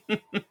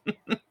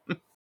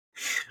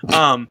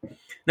 No,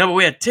 but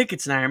we had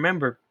tickets, and I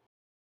remember.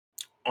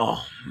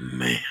 Oh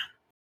man,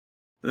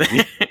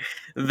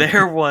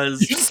 there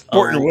was. You're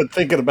sporting wood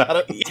thinking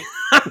about it.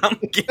 I'm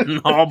getting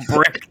all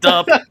bricked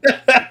up.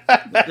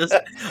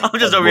 I'm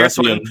just over here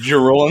sweating.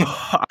 Drooling.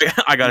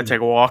 I gotta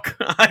take a walk.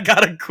 I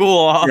gotta cool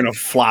off. You're gonna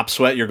flop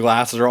sweat. Your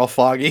glasses are all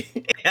foggy.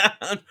 Yeah.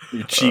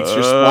 Your cheeks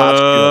are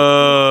splotched.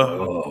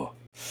 Oh.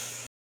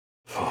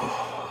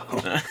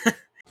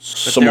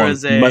 Someone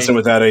messing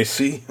with that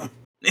AC.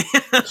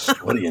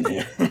 Sweaty in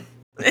here.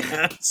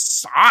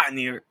 It's hot in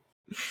here.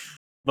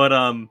 But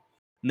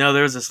no,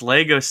 there was this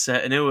Lego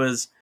set, and it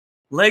was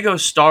Lego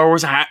Star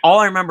Wars. All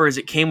I remember is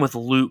it came with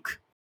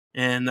Luke,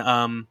 and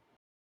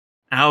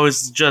I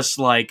was just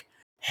like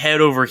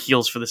head over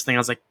heels for this thing. I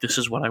was like, "This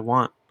is what I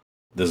want.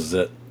 This is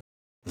it.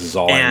 This is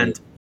all." And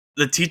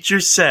the teacher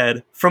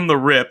said from the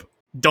rip,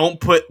 "Don't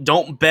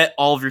bet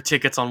all of your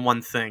tickets on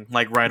one thing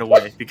like right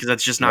away because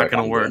that's just not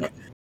going to work."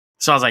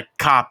 So I was like,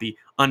 "Copy,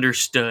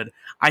 understood."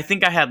 I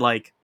think I had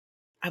like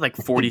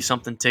 40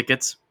 something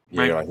tickets.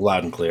 Yeah, right? you're like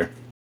loud and clear.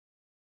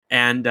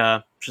 And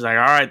she's like,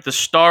 "All right, the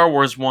Star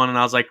Wars one," and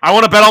I was like, "I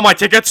want to bet all my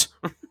tickets."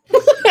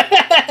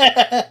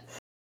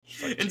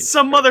 And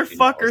some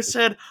motherfucker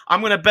said,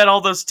 "I'm gonna bet all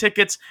those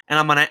tickets, and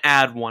I'm gonna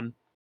add one."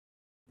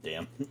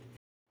 Damn.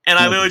 And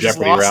I literally just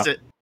lost it.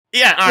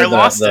 Yeah, I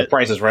lost it. The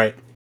Price is Right.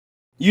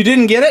 You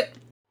didn't get it?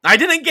 I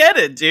didn't get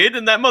it, dude.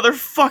 And that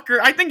motherfucker,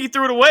 I think he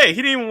threw it away.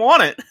 He didn't even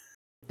want it.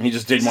 He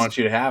just didn't want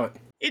you to have it.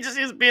 He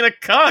was being a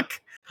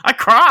cuck. I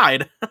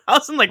cried. I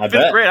was in like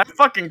 5th grade. I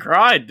fucking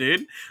cried,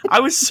 dude. I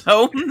was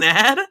so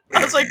mad.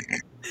 I was like,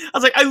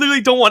 I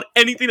literally don't want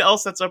anything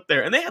else that's up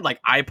there. And they had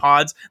like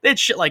iPods. They had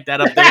shit like that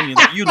up there. And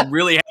you'd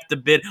really have to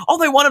bid. All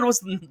they wanted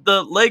was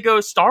the Lego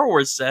Star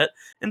Wars set,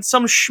 and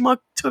some schmuck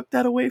took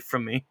that away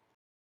from me.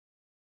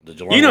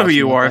 You know who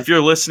you are. If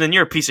you're listening,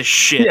 you're a piece of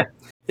shit.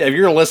 Yeah, if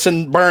you're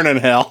listening, burn in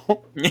hell.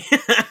 Burn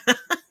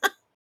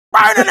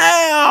in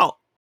hell!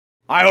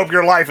 I hope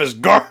your life is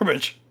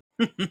garbage.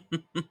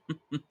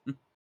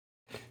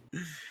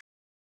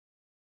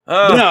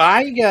 No,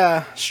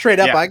 I straight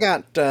up, I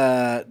got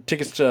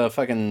tickets to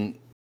fucking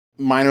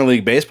minor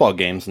league baseball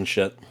games and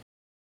shit.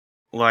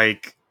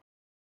 Like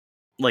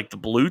the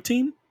blue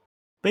team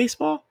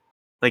baseball?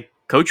 Like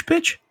coach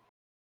pitch?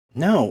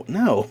 No,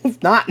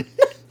 not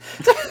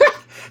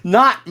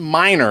not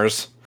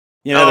minors.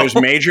 You know, there's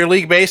Major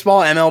League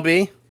Baseball,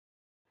 MLB.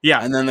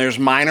 Yeah. And then there's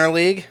minor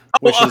league,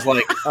 which is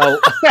like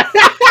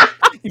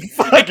you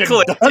fucking it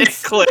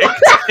clicked.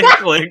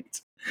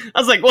 I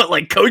was like, what,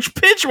 like coach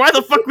pitch? Why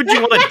the fuck would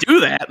you want to do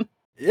that?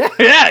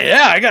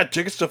 Yeah. I got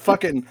tickets to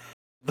fucking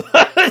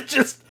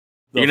just.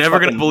 You're never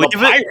gonna believe it.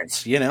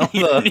 Pirates, you know.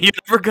 You're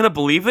never gonna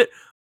believe it.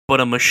 But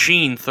a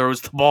machine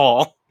throws the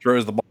ball.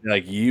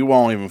 Like you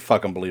won't even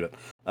fucking believe it.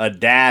 A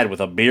dad with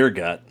a beer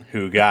gut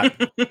who got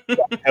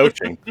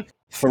coaching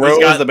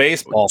throws the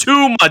baseball.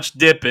 Too much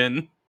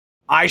dipping.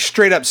 I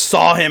straight up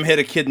saw him hit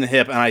a kid in the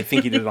hip, and I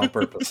think he did it on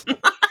purpose.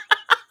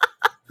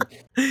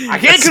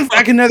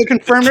 I can neither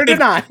confirm nor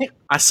deny.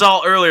 I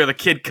saw earlier the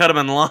kid cut him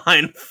in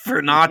line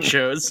for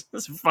nachos.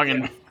 This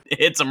fucking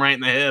hits him right in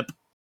the hip.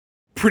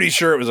 Pretty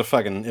sure it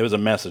was a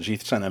message. He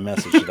sent a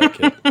message to that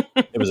kid.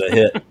 It was a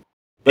hit.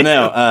 But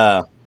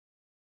no,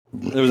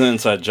 it was an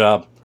inside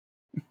job.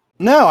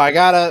 No, I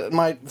got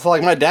my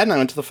dad and I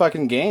went to the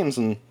fucking games,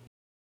 and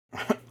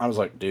I was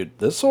like, dude,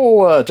 this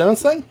whole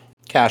attendance thing,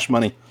 cash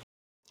money.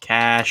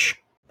 Cash.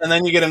 And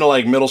then you get into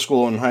like middle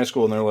school and high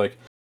school, and they're like,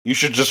 you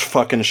should just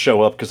fucking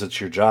show up because it's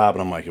your job.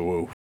 And I'm like,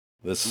 whoa,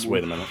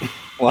 wait a minute.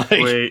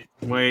 Like,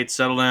 wait,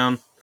 settle down.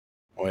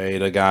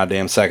 Wait a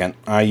goddamn second.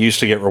 I used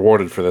to get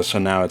rewarded for this, so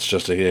now it's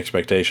just an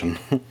expectation.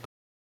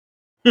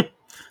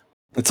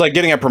 It's like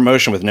getting a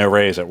promotion with no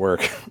raise at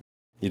work.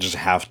 You just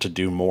have to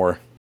do more.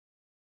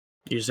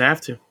 You just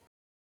have to.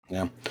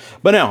 Yeah.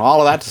 But no, all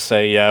of that to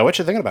say, what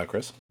you thinking about,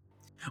 Chris?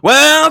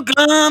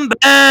 Welcome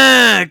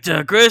back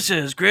to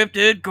Chris's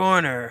Cryptid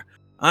Corner.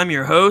 I'm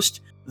your host,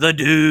 The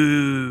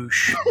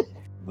Douche.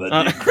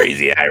 The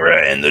Crazy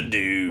Ira and The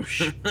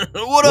Douche.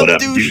 What up,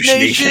 Douche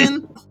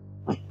Nation?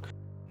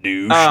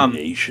 Douche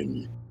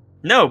Nation.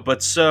 No,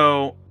 but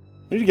so...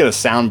 We need to get a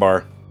sound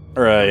bar.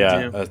 Or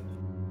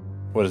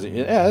what is it?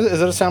 Yeah,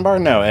 is it a sound bar?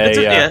 No,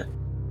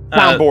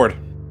 soundboard.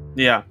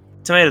 Yeah,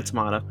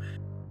 tomato.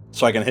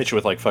 So I can hit you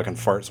with like fucking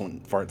fart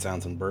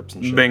sounds and burps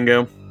and shit.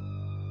 Bingo.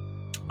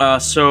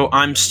 So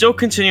I'm still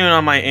continuing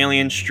on my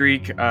alien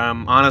streak.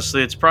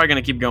 Honestly, it's probably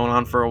gonna keep going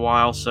on for a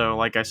while. So,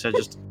 like I said,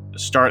 just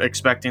start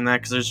expecting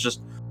that because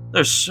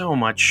there's so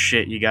much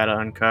shit you gotta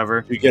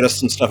uncover. You get us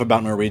some stuff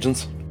about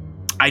Norwegians.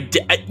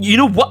 You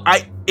know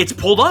what? It's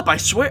pulled up. I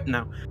swear.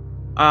 No.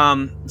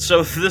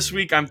 So this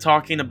week I'm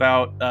talking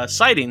about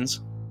sightings.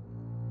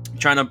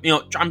 I'm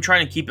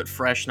trying to keep it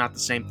fresh, not the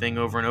same thing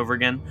over and over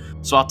again.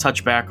 So I'll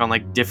touch back on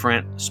like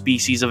different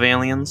species of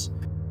aliens.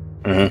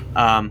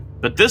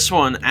 But this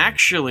one,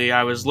 actually,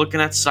 I was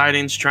looking at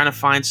sightings, trying to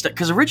find stuff.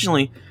 Because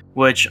originally,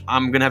 which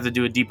I'm going to have to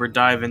do a deeper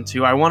dive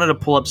into, I wanted to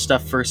pull up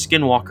stuff for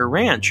Skinwalker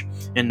Ranch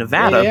in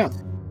Nevada.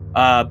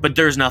 Yeah. But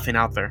there's nothing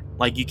out there.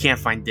 Like, you can't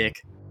find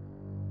dick.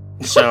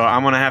 So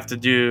I'm going to have to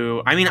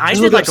do... I mean, I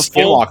Just did look like up a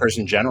full... Skinwalkers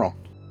in general.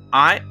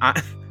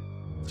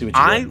 See what you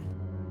get.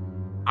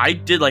 I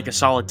did like a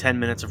solid 10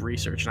 minutes of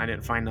research and I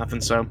didn't find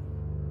nothing, so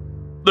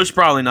there's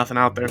probably nothing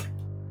out there.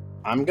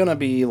 I'm gonna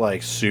be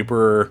like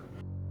super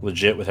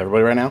legit with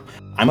everybody right now.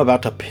 I'm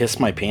about to piss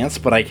my pants,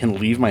 but I can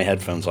leave my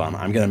headphones on.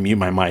 I'm gonna mute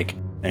my mic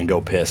and go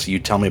piss. You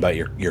tell me about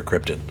your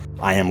cryptid.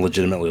 I am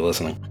legitimately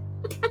listening.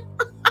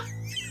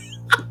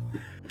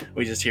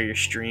 We just hear your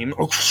stream.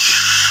 Oh,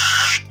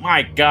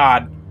 my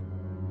God.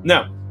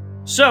 No.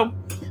 So,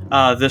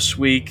 this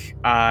week,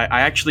 I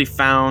actually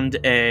found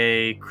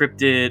a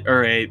cryptid,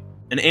 or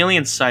an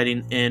alien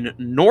sighting in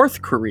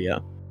North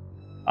Korea.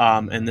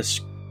 And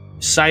this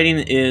sighting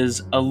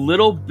is a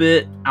little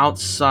bit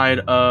outside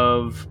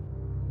of,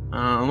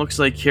 it looks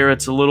like here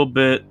it's a little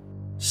bit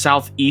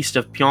southeast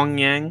of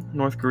Pyongyang,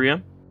 North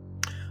Korea.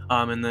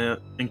 And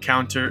the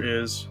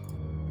encounter is,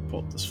 pull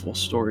up this full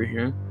story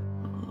here.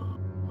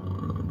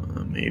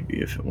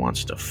 Maybe if it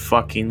wants to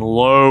fucking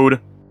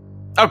load.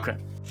 Okay.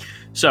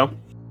 So,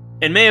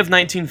 in May of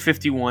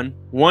 1951,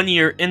 1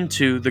 year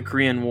into the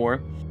Korean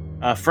War,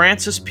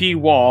 Francis P.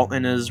 Wall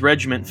and his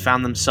regiment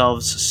found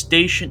themselves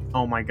stationed...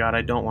 Oh my god,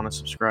 I don't want to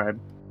subscribe.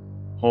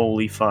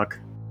 Holy fuck.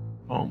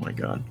 Oh my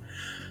god.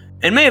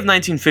 In May of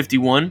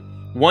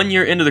 1951, 1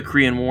 year into the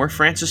Korean War,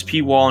 Francis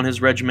P. Wall and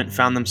his regiment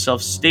found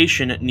themselves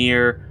stationed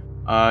near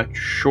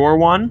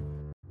Chorwon,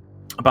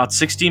 about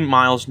 16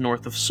 miles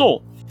north of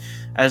Seoul.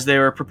 As they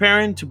were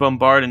preparing to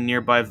bombard a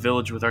nearby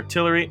village with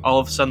artillery, all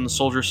of a sudden the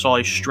soldiers saw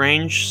a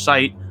strange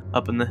sight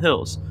up in the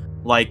hills,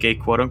 like a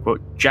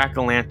quote-unquote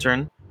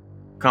jack-o'-lantern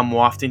come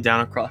wafting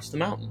down across the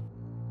mountain.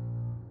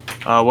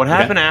 What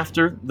happened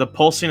after the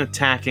pulsing,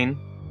 attacking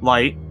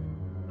light,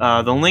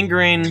 the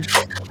lingering,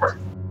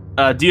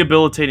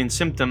 debilitating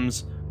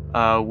symptoms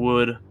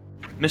would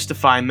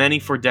mystify many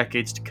for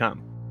decades to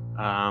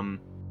come.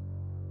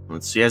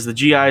 Let's see. As the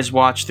GIs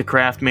watched the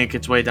craft make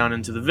its way down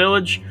into the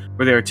village,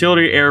 where the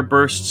artillery air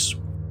bursts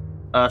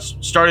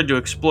started to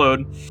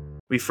explode,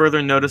 we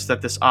further noticed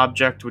that this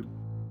object would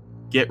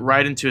get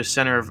right into a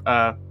center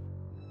of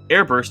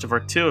airburst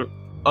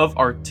of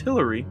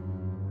artillery,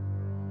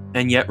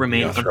 and yet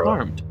remain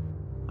unharmed.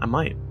 I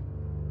might.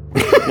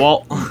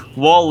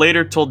 Wall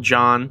later told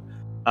John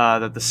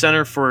that the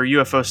Center for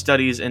UFO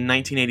Studies in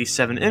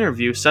 1987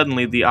 interview,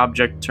 suddenly the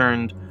object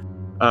turned.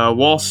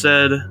 Wall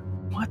said,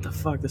 "What the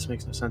fuck? This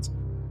makes no sense."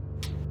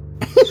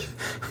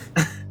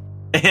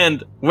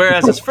 And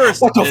whereas his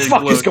first... What the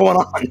fuck is going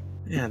on?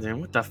 Yeah, dude,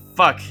 what the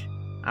fuck?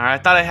 Alright,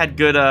 I thought I had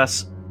good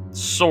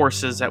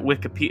sources at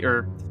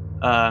Wikipedia,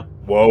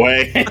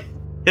 or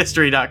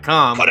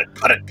history.com. Cut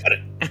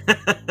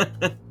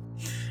it.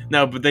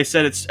 No, but they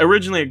said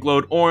originally it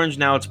glowed orange,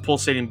 now it's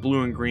pulsating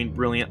blue and green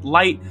brilliant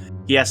light.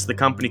 He asked the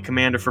company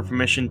commander for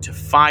permission to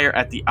fire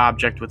at the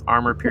object with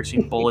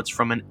armor-piercing bullets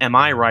from an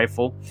MI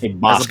rifle. Hey,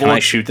 boss, can I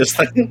shoot this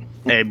thing?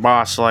 Hey,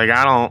 boss, like,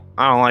 I don't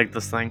like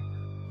this thing.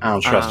 I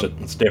don't trust it.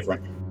 It's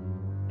different.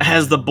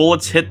 As the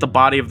bullets hit the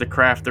body of the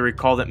craft, they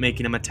recalled it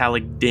making a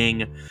metallic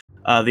ding.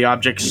 The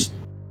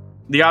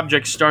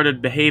object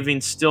started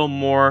behaving still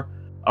more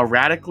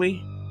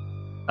erratically,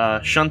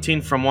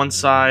 shunting from one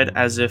side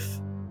as if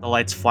the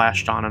lights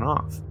flashed on and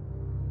off.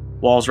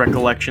 Wall's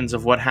recollections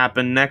of what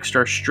happened next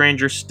are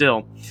stranger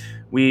still.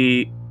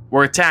 "We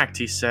were attacked,"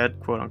 he said,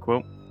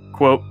 quote-unquote,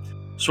 quote,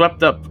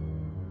 "swept up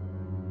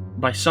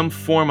by some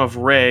form of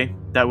ray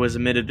that was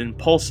emitted in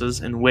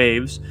pulses and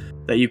waves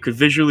that you could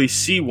visually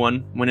see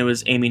one when it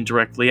was aiming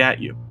directly at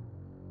you.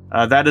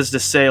 That is to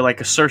say, like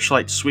a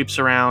searchlight sweeps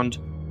around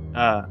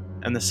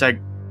and the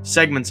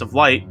segments of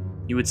light,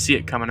 you would see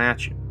it coming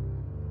at you."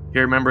 He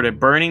remembered a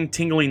burning,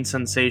 tingling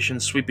sensation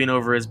sweeping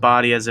over his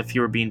body as if he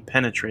were being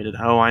penetrated.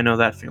 Oh, I know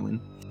that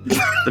feeling.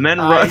 The men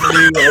rushed. I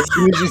knew as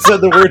soon as you said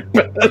the word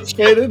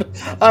penetrated,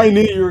 I knew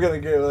you were going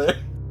to go there.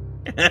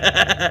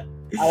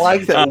 I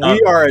like that.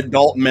 We are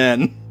adult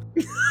men,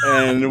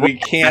 and we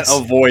can't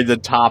avoid the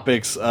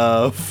topics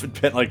of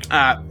like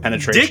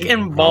penetration. Dick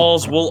and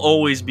balls will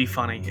always be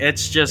funny.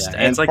 It's just,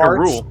 it's like farts, a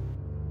rule.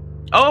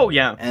 Oh,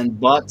 yeah. And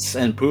butts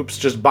and poops,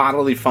 just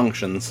bodily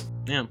functions.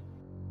 Yeah.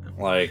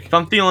 Like, if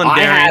I'm feeling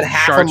daring,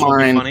 sharks will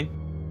be funny.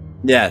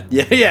 Yeah.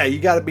 You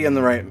got to be in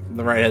the right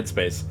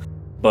headspace.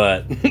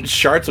 But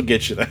sharks will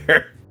get you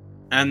there.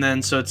 And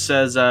then, so it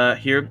says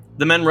here,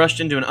 the men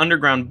rushed into an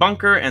underground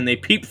bunker and they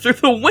peeped through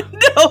the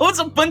windows.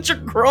 A bunch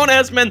of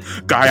grown-ass men.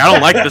 Guy, I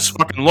don't like this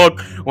fucking look.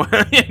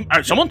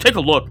 Someone take a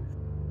look.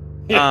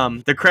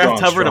 The craft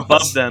hovered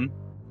above them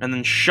and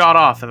then shot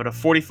off at a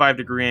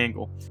 45-degree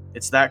angle.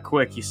 It's that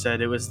quick, he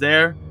said. It was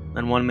there,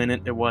 then 1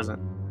 minute it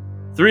wasn't.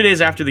 3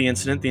 days after the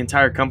incident, the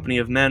entire company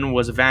of men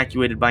was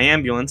evacuated by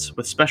ambulance,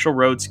 with special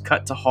roads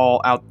cut to haul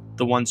out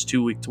the ones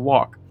too weak to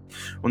walk.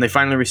 When they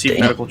finally received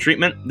medical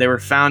treatment, they were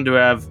found to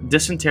have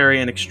dysentery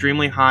and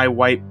extremely high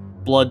white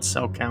blood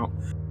cell count.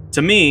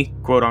 To me,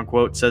 quote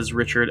unquote, says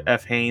Richard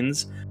F.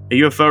 Haynes, a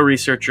UFO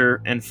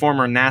researcher and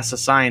former NASA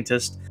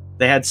scientist,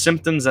 they had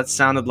symptoms that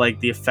sounded like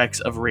the effects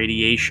of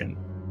radiation.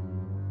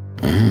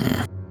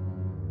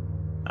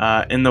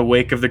 In the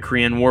wake of the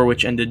Korean War,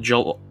 which ended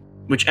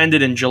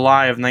in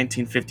July of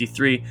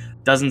 1953,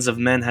 dozens of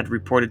men had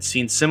reported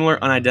seeing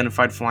similar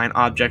unidentified flying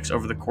objects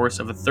over the course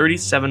of a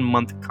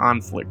 37-month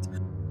conflict.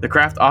 The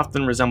craft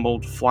often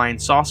resembled flying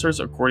saucers,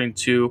 according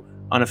to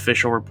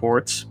unofficial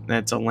reports.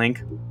 That's a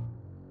link.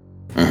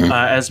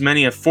 As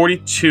many as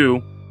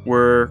 42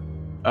 were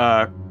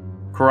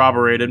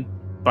corroborated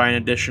by an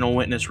additional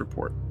witness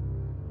report.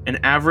 An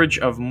average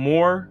of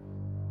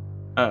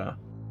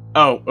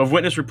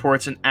witness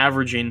reports, an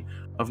averaging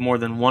of more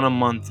than one a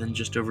month in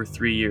just over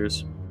 3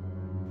 years.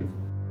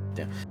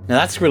 Yeah. Now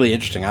that's really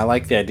interesting. I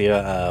like the idea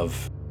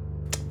of,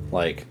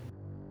 like,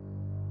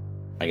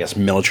 I guess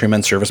military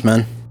men,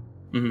 servicemen,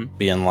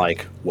 being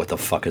like, "What the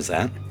fuck is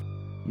that?"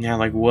 Yeah,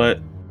 like what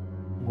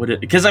would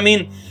it? Because I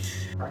mean,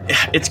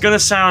 it's gonna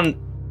sound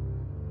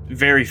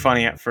very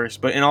funny at first,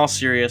 but in all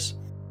serious,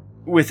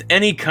 with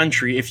any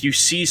country, if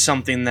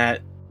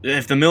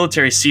the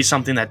military sees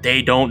something that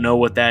they don't know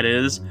what that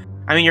is,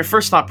 I mean, your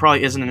first thought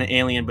probably isn't an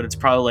alien, but it's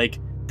probably like,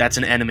 that's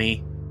an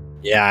enemy.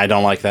 Yeah, I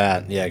don't like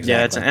that. Yeah, exactly. Yeah,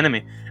 that's an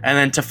enemy. And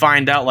then to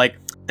find out, like,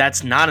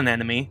 that's not an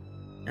enemy,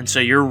 and so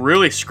you're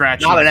really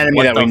scratching. Not an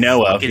enemy that we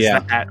know of. Yeah.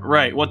 That?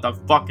 Right. What the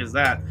fuck is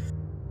that?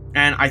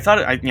 And I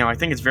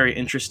think it's very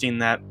interesting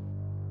that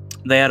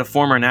they had a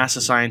former NASA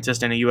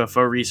scientist and a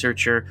UFO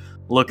researcher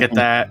look at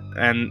that,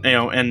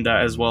 and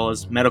as well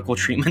as medical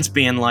treatments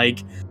being like,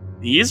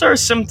 these are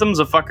symptoms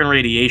of fucking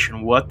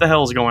radiation. What the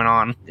hell's going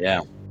on?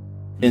 Yeah.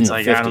 In the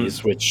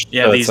 50s, which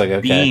these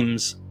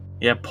beams,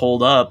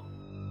 pulled up.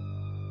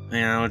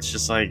 It's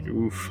just like,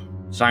 oof.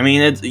 So I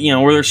mean, it's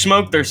where there's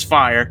smoke, there's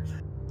fire,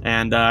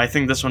 and I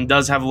think this one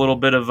does have a little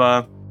bit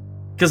of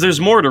because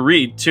there's more to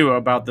read too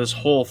about this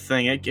whole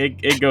thing.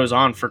 It goes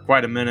on for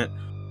quite a minute,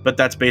 but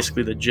that's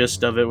basically the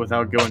gist of it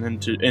without going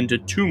into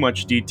too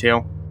much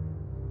detail.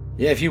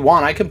 Yeah, if you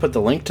want, I can put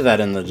the link to that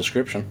in the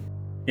description.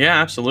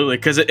 Yeah, absolutely,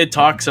 because it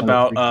talks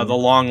about the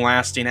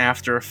long-lasting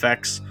after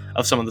effects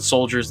of some of the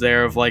soldiers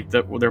there, of like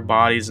their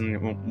bodies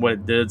and what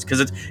it did.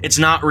 Because it's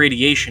not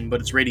radiation, but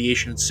it's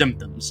radiation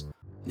symptoms.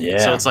 Yeah.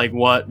 So it's like,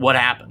 what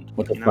happened?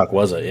 What the fuck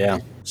was it? Yeah.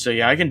 So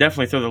yeah, I can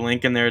definitely throw the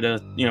link in there to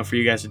for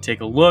you guys to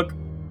take a look.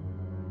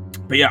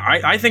 But yeah,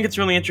 I think it's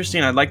really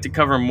interesting. I'd like to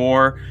cover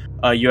more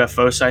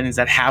UFO sightings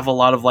that have a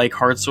lot of like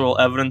hard soil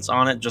evidence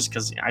on it, just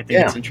because I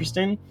think it's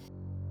interesting.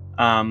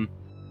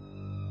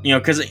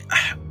 Because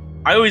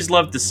I always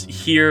love to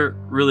hear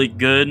really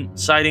good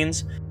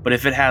sightings, but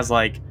if it has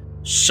like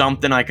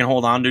something I can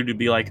hold on to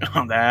be like,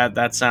 oh,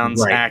 that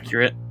sounds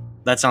accurate,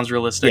 that sounds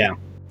realistic. Yeah,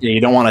 you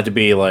don't want it to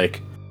be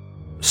like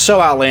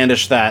so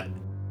outlandish that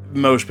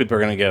most people are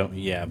gonna go,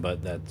 yeah, but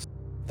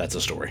that's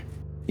a story.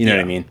 You know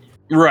what I mean?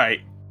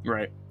 Right.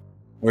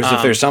 Whereas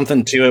if there's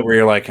something to it where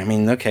you're like, I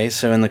mean, okay,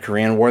 so in the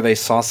Korean War they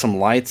saw some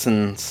lights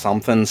and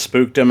something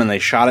spooked them and they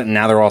shot it and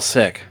now they're all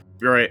sick.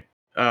 Right.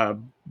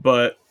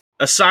 But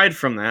aside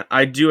from that,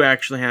 I do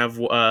actually have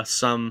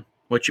some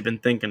what you've been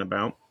thinking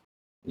about.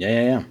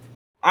 Yeah.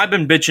 I've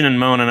been bitching and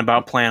moaning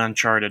about playing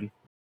Uncharted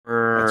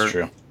for That's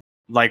true.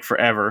 Like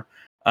forever.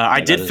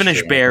 I did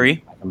finish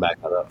Barry. I can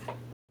back that up.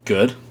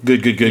 Good. I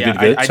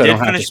did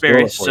finish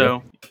Barry,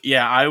 so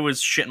yeah, I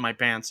was shitting my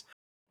pants.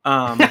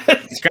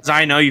 Because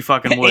I know you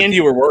fucking would. And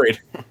you were worried.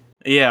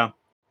 Yeah.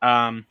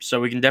 So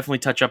we can definitely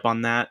touch up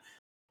on that.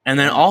 And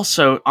then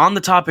also, on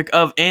the topic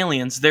of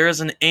aliens, there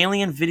is an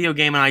alien video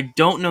game, and I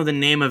don't know the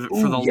name of it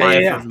for the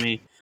life of me.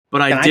 But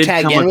can I did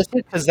tag in with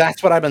it? Because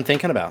that's what I've been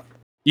thinking about.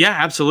 Yeah,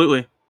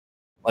 absolutely.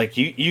 Like,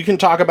 you can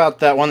talk about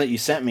that one that you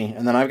sent me,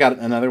 and then I've got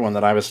another one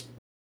that I was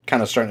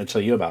kind of starting to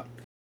tell you about.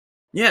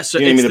 Yeah, so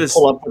you need me to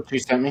pull up what you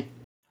sent me?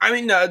 I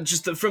mean,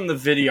 just from the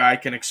video, I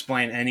can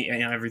explain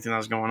everything that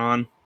was going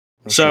on.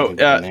 So,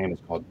 the name is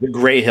called The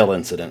Gray Hill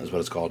Incident is what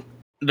it's called.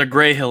 The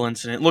Gray Hill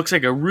Incident. Looks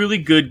like a really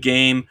good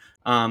game.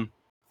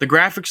 The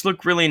graphics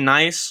look really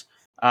nice,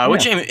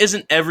 which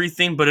isn't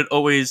everything, but it's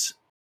always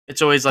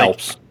like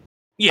helps.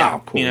 Yeah,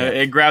 cool,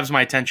 it grabs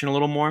my attention a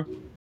little more.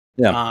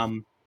 Yeah.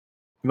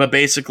 But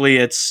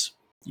basically,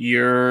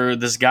 you're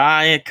this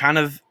guy kind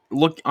of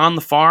look on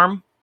the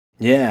farm.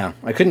 Yeah,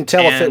 I couldn't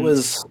tell if it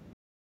was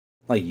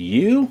like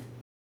you,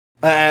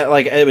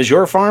 like it was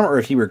your farm, or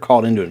if you were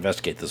called in to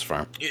investigate this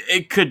farm.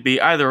 It could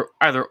be either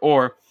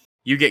or.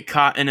 You get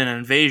caught in an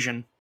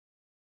invasion,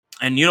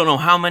 and you don't know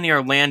how many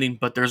are landing,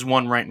 but there's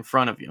one right in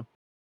front of you.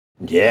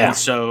 Yeah. And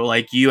so,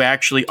 like, you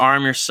actually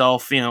arm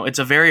yourself. It's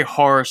a very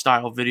horror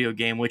style video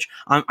game, which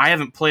I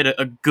haven't played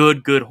a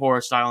good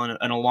horror style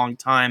in a long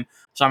time.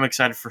 So I'm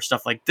excited for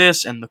stuff like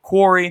this and The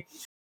Quarry.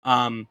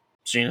 So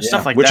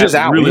stuff like which that is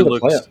out. Really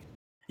looks.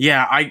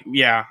 Yeah,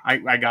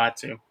 I got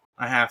to.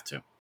 I have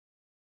to.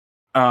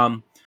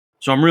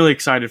 So I'm really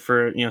excited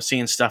for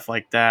seeing stuff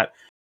like that.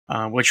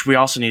 Which we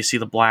also need to see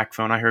the Black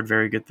Phone. I heard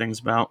very good things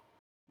about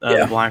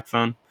the Black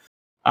Phone.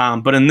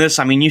 But in this,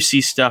 I mean, you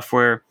see stuff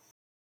where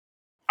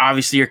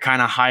obviously you're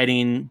kind of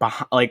hiding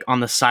like on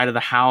the side of the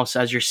house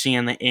as you're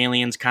seeing the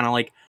aliens kind of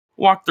like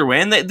walk their way,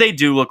 and they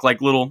do look like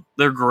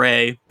they're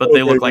gray, but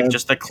they look like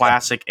just the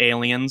classic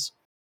aliens.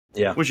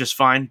 Yeah. Which is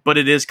fine, but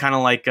it is kind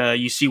of like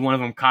you see one of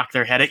them cock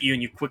their head at you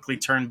and you quickly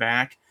turn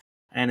back,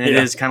 and it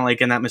is kind of like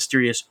in that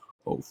mysterious,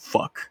 oh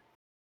fuck.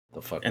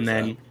 The fuck. And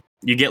then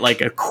you get like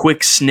a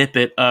quick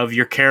snippet of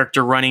your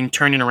character running,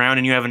 turning around,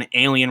 and you have an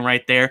alien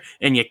right there,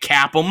 and you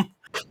cap him.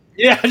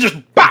 Yeah, just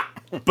bah!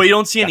 But you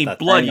don't see any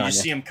blood. You on just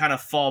you. see him kind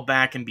of fall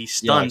back and be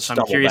stunned. like, So I'm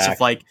stumble curious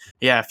back.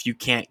 if you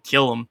can't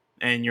kill him,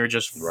 and you're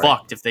just Right.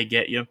 fucked if they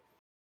get you.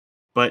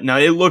 But no,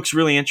 it looks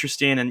really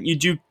interesting, and you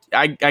do.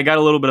 I got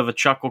a little bit of a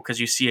chuckle because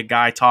you see a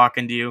guy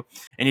talking to you,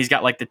 and he's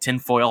got like the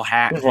tinfoil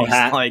hat. And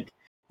he's like,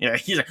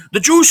 the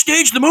Jews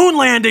staged the moon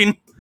landing.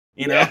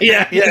 You know,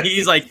 Yeah.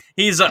 he's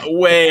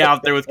way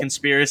out there with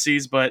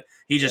conspiracies, but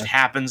he just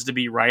happens to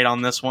be right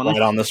on this one. Right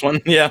on this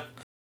one, yeah.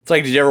 It's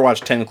like, did you ever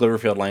watch 10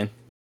 Cloverfield Lane?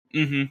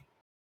 Mm-hmm.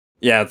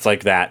 Yeah, it's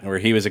like that, where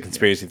he was a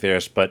conspiracy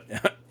theorist, but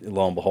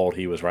lo and behold,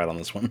 he was right on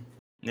this one.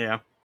 Yeah,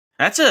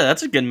 that's a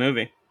good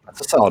movie. That's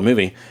a solid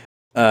movie.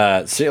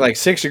 Like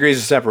 6 Degrees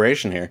of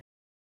Separation here.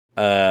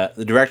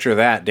 The director of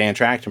that, Dan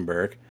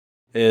Trachtenberg,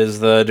 is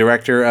the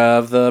director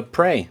of the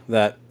Prey,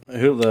 Predator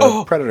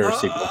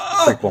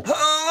prequel,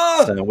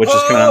 which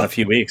is coming out in a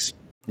few weeks.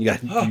 You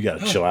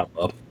gotta chill out,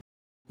 bub.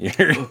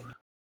 You're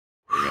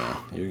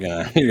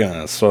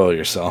gonna soil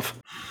yourself.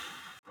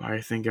 I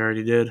think I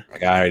already did.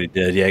 Like I already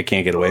did. Yeah, I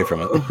can't get away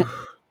from it.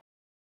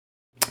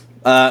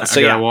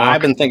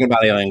 I've been thinking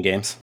about alien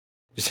games.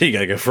 So you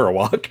gotta go for a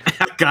walk.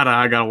 I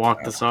gotta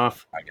walk this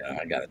off. I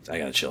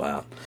gotta chill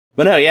out.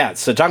 But no, yeah.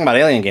 So talking about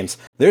alien games,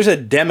 there's a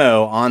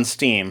demo on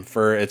Steam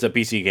it's a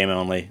PC game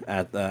only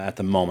at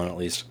the moment, at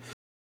least,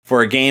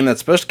 for a game that's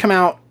supposed to come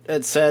out.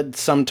 It said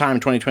sometime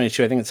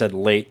 2022. I think it said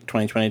late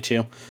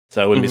 2022.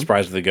 So I wouldn't be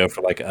surprised if they go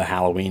for like a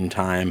Halloween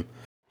time.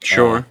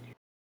 Sure.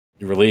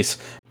 Release,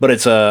 but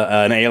it's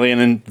an alien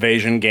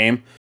invasion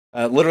game,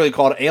 literally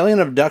called Alien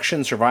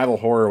Abduction Survival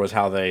Horror was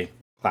how they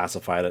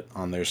classified it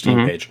on their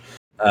Steam page.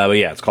 But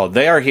yeah, it's called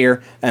They Are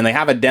Here, and they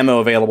have a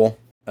demo available.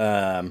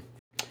 And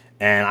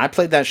I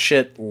played that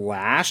shit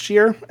last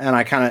year, and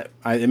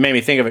it made me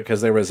think of it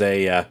because there was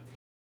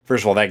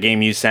first of all, that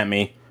game you sent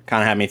me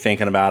kind of had me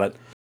thinking about it.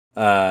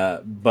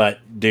 But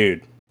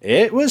dude,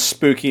 it was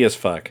spooky as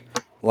fuck.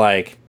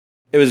 Like,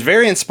 it was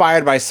very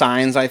inspired by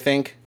Signs, I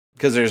think.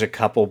 Because there's a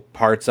couple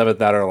parts of it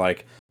that are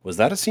like, was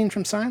that a scene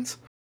from Signs?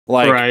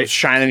 Like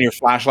shining your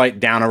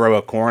flashlight down a row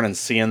of corn and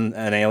seeing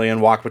an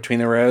alien walk between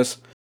the rows,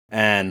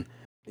 and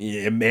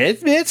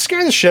it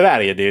scared the shit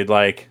out of you, dude.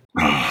 Like,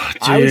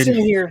 I was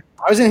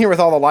in here with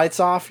all the lights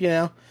off,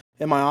 in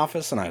my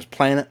office, and I was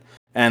playing it.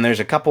 And there's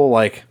a couple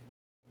like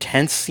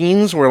tense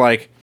scenes where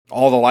like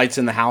all the lights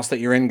in the house that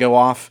you're in go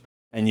off,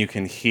 and you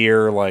can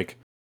hear like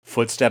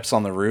footsteps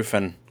on the roof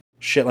and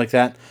shit like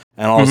that.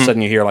 And all of a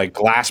sudden you hear like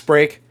glass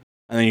break.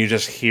 And then you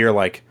just hear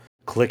like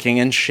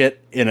clicking and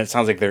shit, and it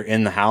sounds like they're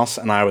in the house.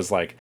 And I was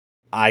like,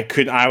 I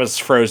was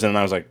frozen, and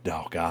I was like,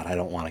 oh god, I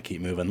don't want to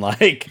keep moving.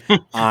 Like,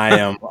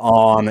 I'm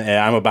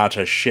about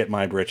to shit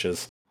my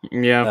britches.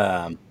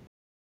 Yeah.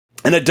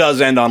 And it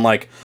does end on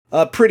like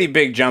a pretty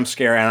big jump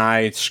scare, and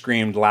I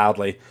screamed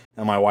loudly,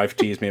 and my wife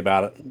teased me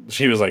about it.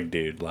 She was like,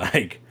 dude,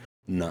 like,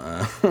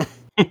 nah,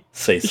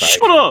 say something.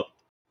 Shut up.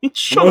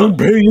 Shut up,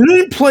 baby. You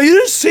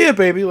didn't see it,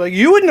 baby. Like,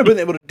 you wouldn't have been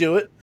able to do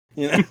it,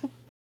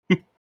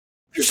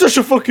 You're such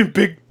a fucking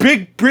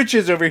big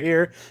britches over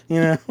here,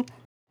 But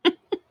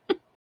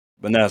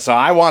no, so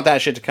I want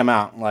that shit to come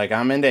out. Like,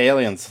 I'm into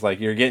aliens.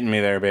 Like, you're getting me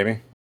there, baby.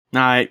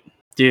 Alright,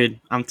 dude,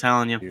 I'm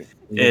telling you.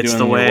 It's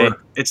the way.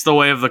 It's the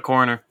way of the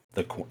corner.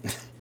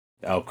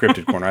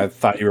 Cryptid corner. I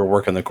thought you were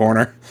working the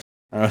corner.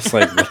 I was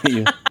like, what are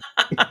you?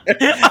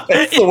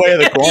 It's the way of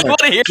the corner.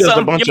 Just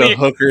a bunch of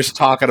hookers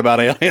talking about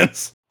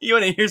aliens. You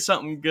want to hear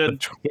something good?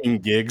 Between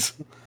gigs.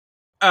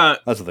 That's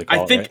what they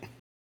call it, right?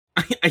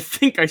 I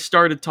think I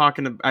started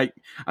talking. I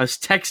was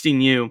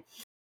texting you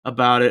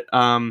about it.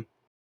 We're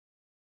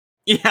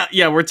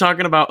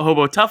talking about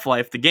Hobo Tough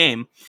Life, the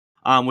game,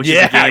 which is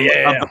a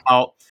game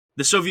about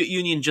the Soviet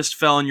Union just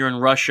fell, and you're in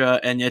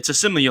Russia, and it's a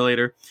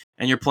simulator,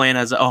 and you're playing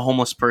as a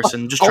homeless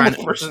person, just trying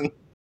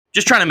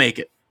to make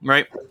it,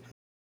 right?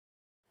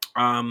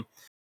 And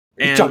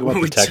talk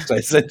about the text I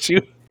sent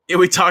you.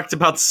 We talked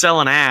about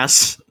selling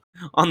ass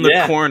on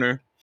the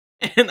corner,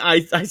 and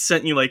I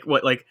sent you like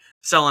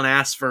selling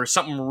ass for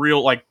something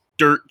real, like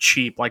dirt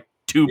cheap, like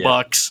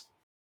 $2.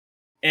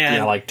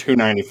 And like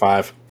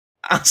 $2.95.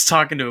 I was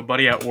talking to a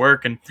buddy at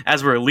work, and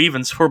as we were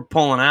leaving, so we're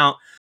pulling out,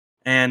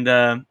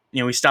 and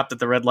we stopped at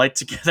the red light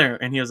together,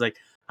 and he was like,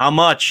 "How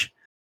much?"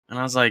 And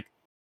I was like,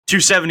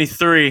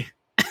 $2.73,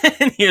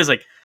 and he was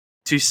like,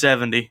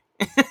 $2.70.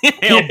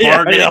 And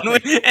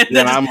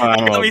then I'm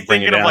got me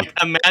thinking of like,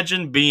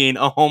 imagine being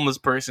a homeless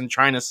person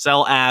trying to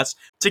sell ass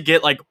to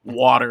get like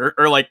water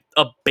or like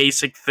a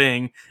basic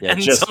thing,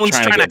 and someone's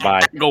trying to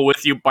haggle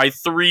with you by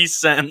 3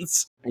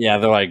 cents. Yeah,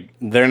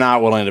 they're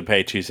not willing to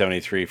pay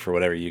 $2.73 for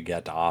whatever you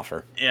get to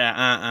offer.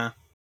 Yeah,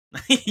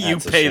 You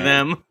pay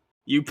them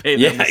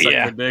to suck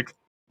your dick.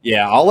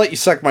 Yeah, I'll let you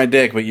suck my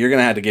dick, but you're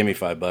gonna have to give me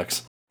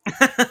 $5.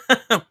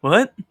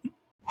 What?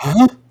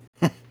 Huh?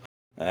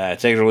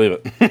 Take it or leave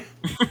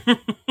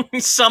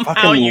it. Somehow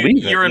Fucking leave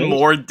it, you're in dude.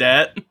 more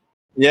debt.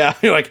 Yeah,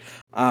 you're like,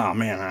 oh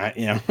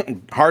man,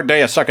 hard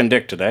day of sucking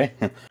dick today.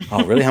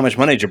 Oh, really? How much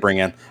money did you bring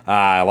in?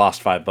 I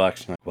lost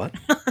 $5. I'm like, what?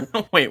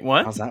 Wait,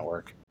 what? How's that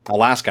work? The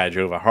last guy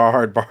drove a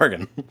hard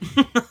bargain.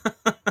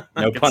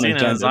 I No could pun see it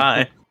in his intended.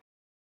 eye.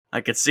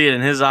 I could see it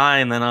in his eye,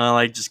 and then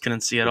I just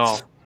couldn't see it all.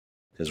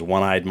 His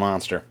one-eyed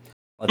monster.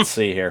 Let's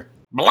see here.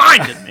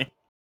 Blinded me.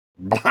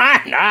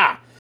 Blind. All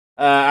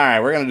right,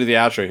 we're gonna do the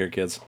outro here,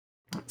 kids.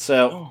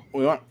 So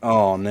we want.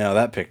 Oh no,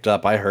 that picked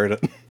up. I heard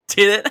it.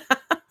 Did it?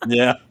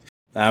 Yeah,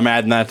 I'm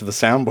adding that to the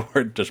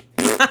soundboard.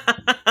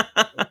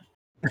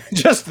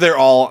 Just they're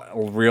all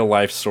real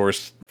life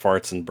source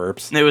farts and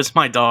burps. It was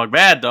my dog.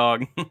 Bad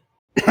dog.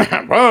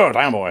 Whoa,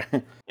 damn boy.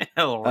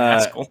 Little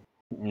rascal.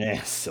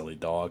 Yeah, silly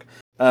dog.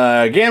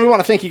 Again, we want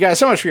to thank you guys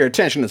so much for your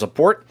attention and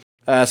support,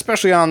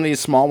 especially on these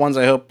small ones.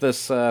 I hope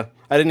this. I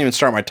didn't even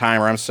start my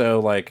timer. I'm so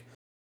like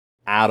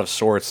out of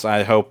sorts.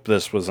 I hope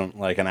this wasn't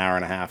like an hour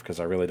and a half because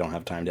I really don't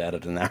have time to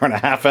edit an hour and a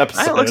half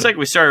episode. It looks like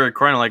we started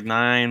recording like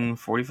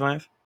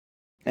 9:45.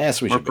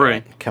 Yes, we We're should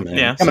pretty. be coming in.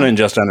 Yeah, Coming in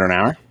just under an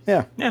hour.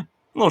 Yeah, a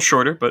little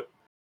shorter, but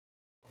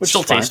which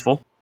still is fine.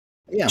 tasteful.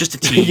 Yeah, Just a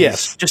tease.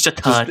 Yes, Just a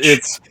touch.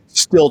 it's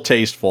still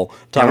tasteful.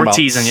 Talking we're about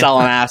teasing you.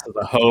 selling ass as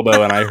a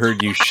hobo, and I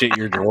heard you shit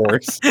your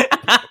drawers.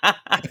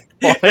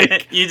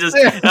 Like, you just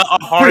yeah,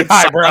 a hard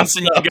highbrow silence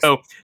and you go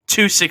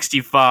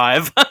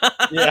 265.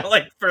 Yeah.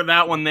 Like for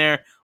that one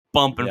there,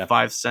 bumping Yeah.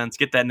 5 cents.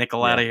 Get that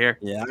nickel out of here.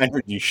 Yeah, I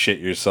heard you shit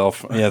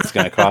yourself. Yeah, it's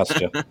gonna cost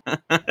you.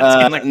 It's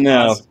gonna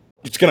No, cost.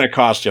 it's gonna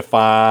cost you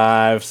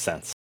 5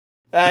 cents.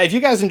 If you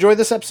guys enjoyed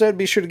this episode,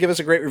 be sure to give us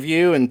a great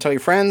review and tell your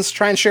friends.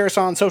 Try and share us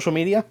on social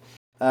media.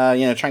 Try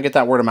and get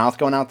that word of mouth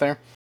going out there.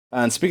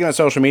 And speaking of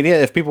social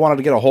media, if people wanted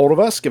to get a hold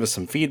of us, give us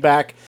some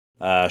feedback,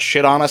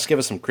 shit on us, give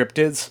us some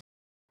cryptids,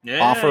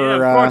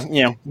 offer,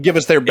 give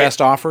us their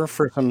best offer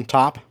for some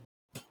top.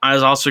 I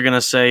was also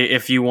gonna say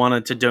if you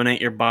wanted to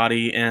donate your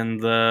body in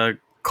the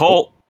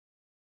cult,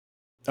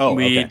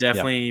 we okay,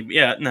 definitely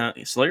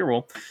slow your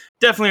roll.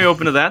 Definitely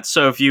open to that.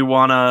 So if you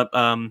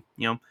wanna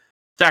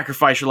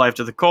sacrifice your life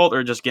to the cult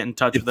or just get in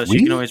touch with us,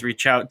 you can always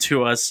reach out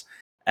to us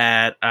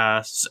at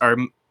our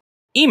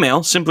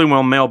email,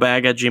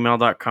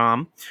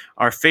 simplyoneemailbag@gmail.com.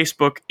 Our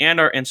Facebook and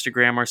our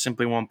Instagram are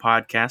Simply One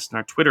Podcast, and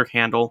our Twitter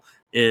handle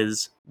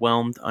is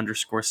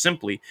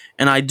whelmed_simply.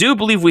 And I do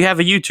believe we have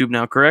a YouTube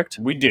now, correct?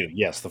 We do,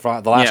 yes. The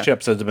last 2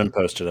 episodes have been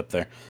posted up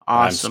there.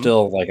 Awesome. I'm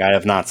still, I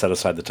have not set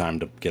aside the time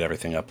to get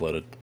everything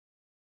uploaded.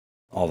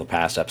 All the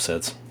past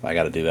episodes. I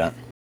gotta do that.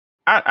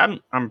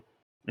 I'm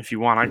if you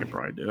want, I could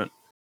probably do it.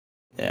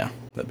 Yeah,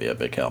 that'd be a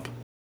big help.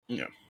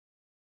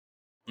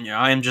 Yeah,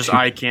 I am just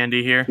eye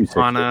candy here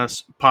on a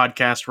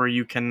podcast where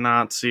you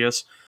cannot see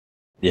us.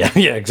 Yeah,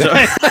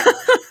 exactly.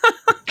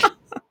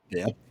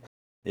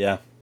 Yeah.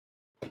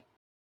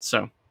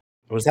 So,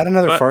 was that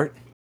another fart?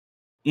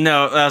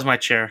 No, that was my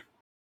chair.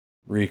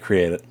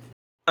 Recreate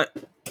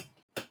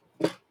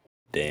it.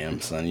 Damn,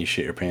 son, you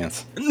shit your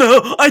pants.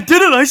 No, I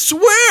didn't, I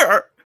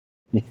swear!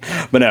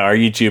 But no, our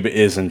YouTube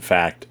is, in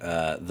fact,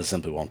 the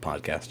Simply One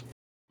Podcast.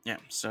 Yeah,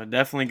 so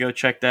definitely go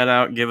check that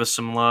out. Give us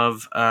some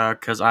love,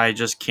 because I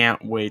just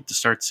can't wait to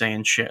start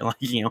saying shit like,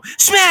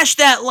 smash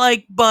that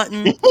like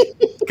button!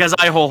 Because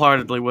I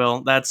wholeheartedly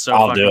will. That's so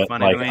fucking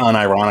funny to me.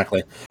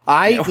 Unironically.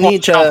 I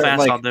need to, how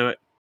fast I'll do it.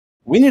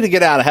 We need to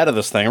get out ahead of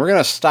this thing. We're going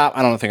to stop.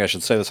 I don't think I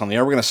should say this on the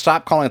air. We're going to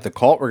stop calling it the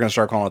cult. We're going to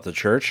start calling it the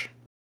church.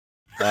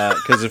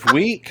 Because if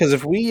we,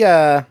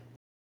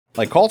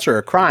 cults are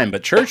a crime,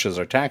 but churches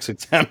are tax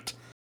exempt.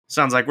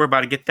 Sounds like we're about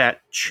to get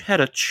that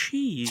cheddar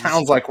cheese.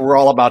 Sounds like we're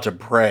all about to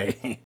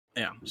pray.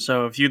 Yeah.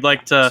 So if you'd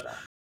like to,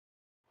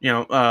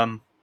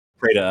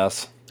 pray to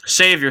us,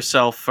 save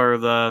yourself for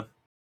the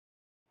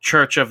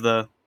Church of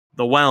the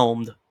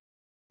Whelmed.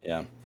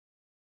 Yeah.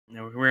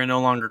 We're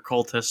no longer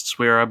cultists.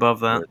 We are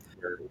above that.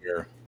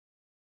 We're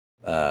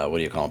what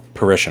do you call them?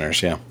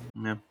 Parishioners, yeah.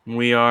 Yeah.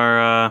 We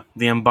are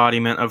the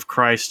embodiment of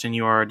Christ, and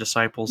you are our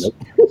disciples.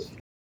 Nope.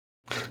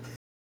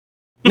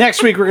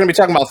 Next week, we're going to be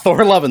talking about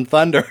Thor, Love, and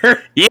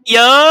Thunder.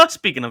 Yeah.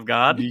 Speaking of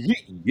God.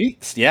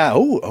 Yeah.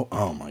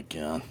 Oh, my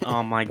God.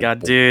 Oh, my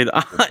God, dude.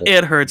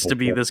 It hurts to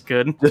be this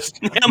good.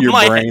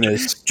 Your brain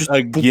is just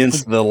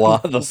against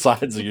the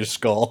sides of your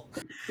skull.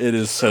 It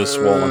is so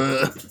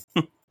swollen.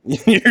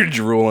 You're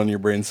drooling. Your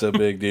brain's so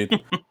big, dude.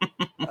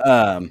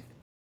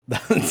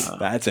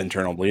 That's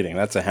internal bleeding.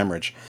 That's a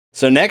hemorrhage.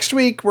 So next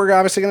week, we're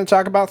obviously going to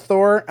talk about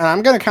Thor. And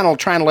I'm going to kind of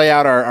try and lay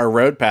out our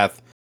road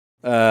path.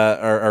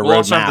 Our we'll road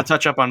also map. have to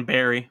touch up on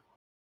Barry.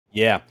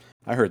 Yeah,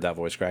 I heard that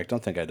voice crack.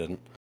 Don't think I didn't.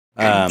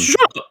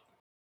 Shut up.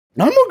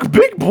 I'm a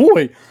big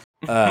boy.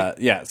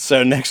 Yeah.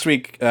 So next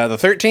week, the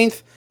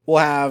 13th, we'll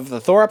have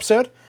the Thor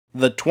episode.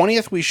 The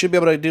 20th, we should be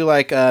able to do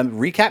like a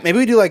recap. Maybe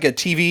we do like a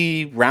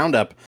TV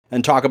roundup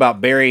and talk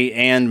about Barry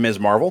and Ms.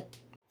 Marvel.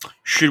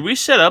 Should we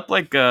set up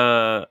like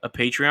a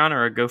Patreon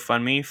or a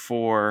GoFundMe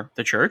for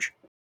the church?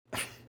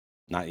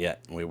 Not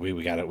yet.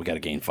 We got to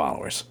gain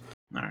followers.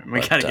 All right, we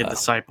got to get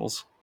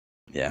disciples.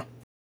 Yeah.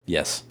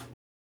 Yes.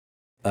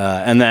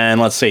 And then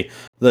let's see.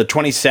 The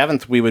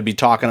 27th, we would be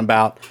talking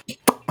about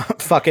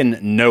fucking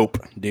Nope,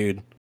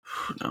 dude.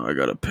 Now I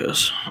gotta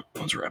piss.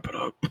 Let's wrap it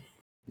up.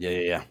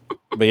 Yeah.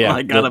 But yeah,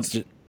 I gotta.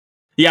 that's-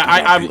 Yeah,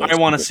 gotta do I that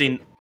want to stupid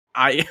see.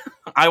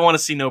 I want to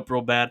see Nope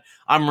real bad.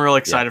 I'm real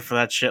excited for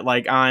that shit.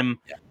 Like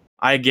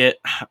I get.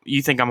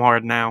 You think I'm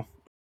hard now?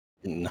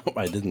 Nope,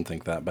 I didn't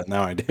think that, but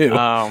now I do.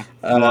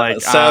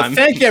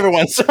 Thank you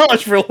everyone so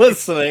much for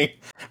listening.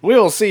 We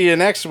will see you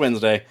next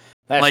Wednesday.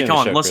 That's like, the end of come the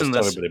on, show, listen Chris. to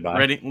Tell this. everybody bye.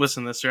 Ready?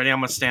 Listen to this. Ready? I'm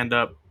gonna stand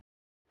up.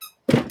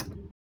 That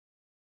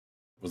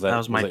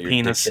was my your dick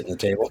penis. hitting the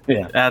table?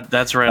 Yeah.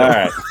 That's right. All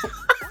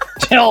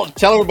right.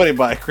 tell everybody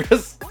bye,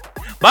 Chris.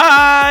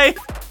 Bye.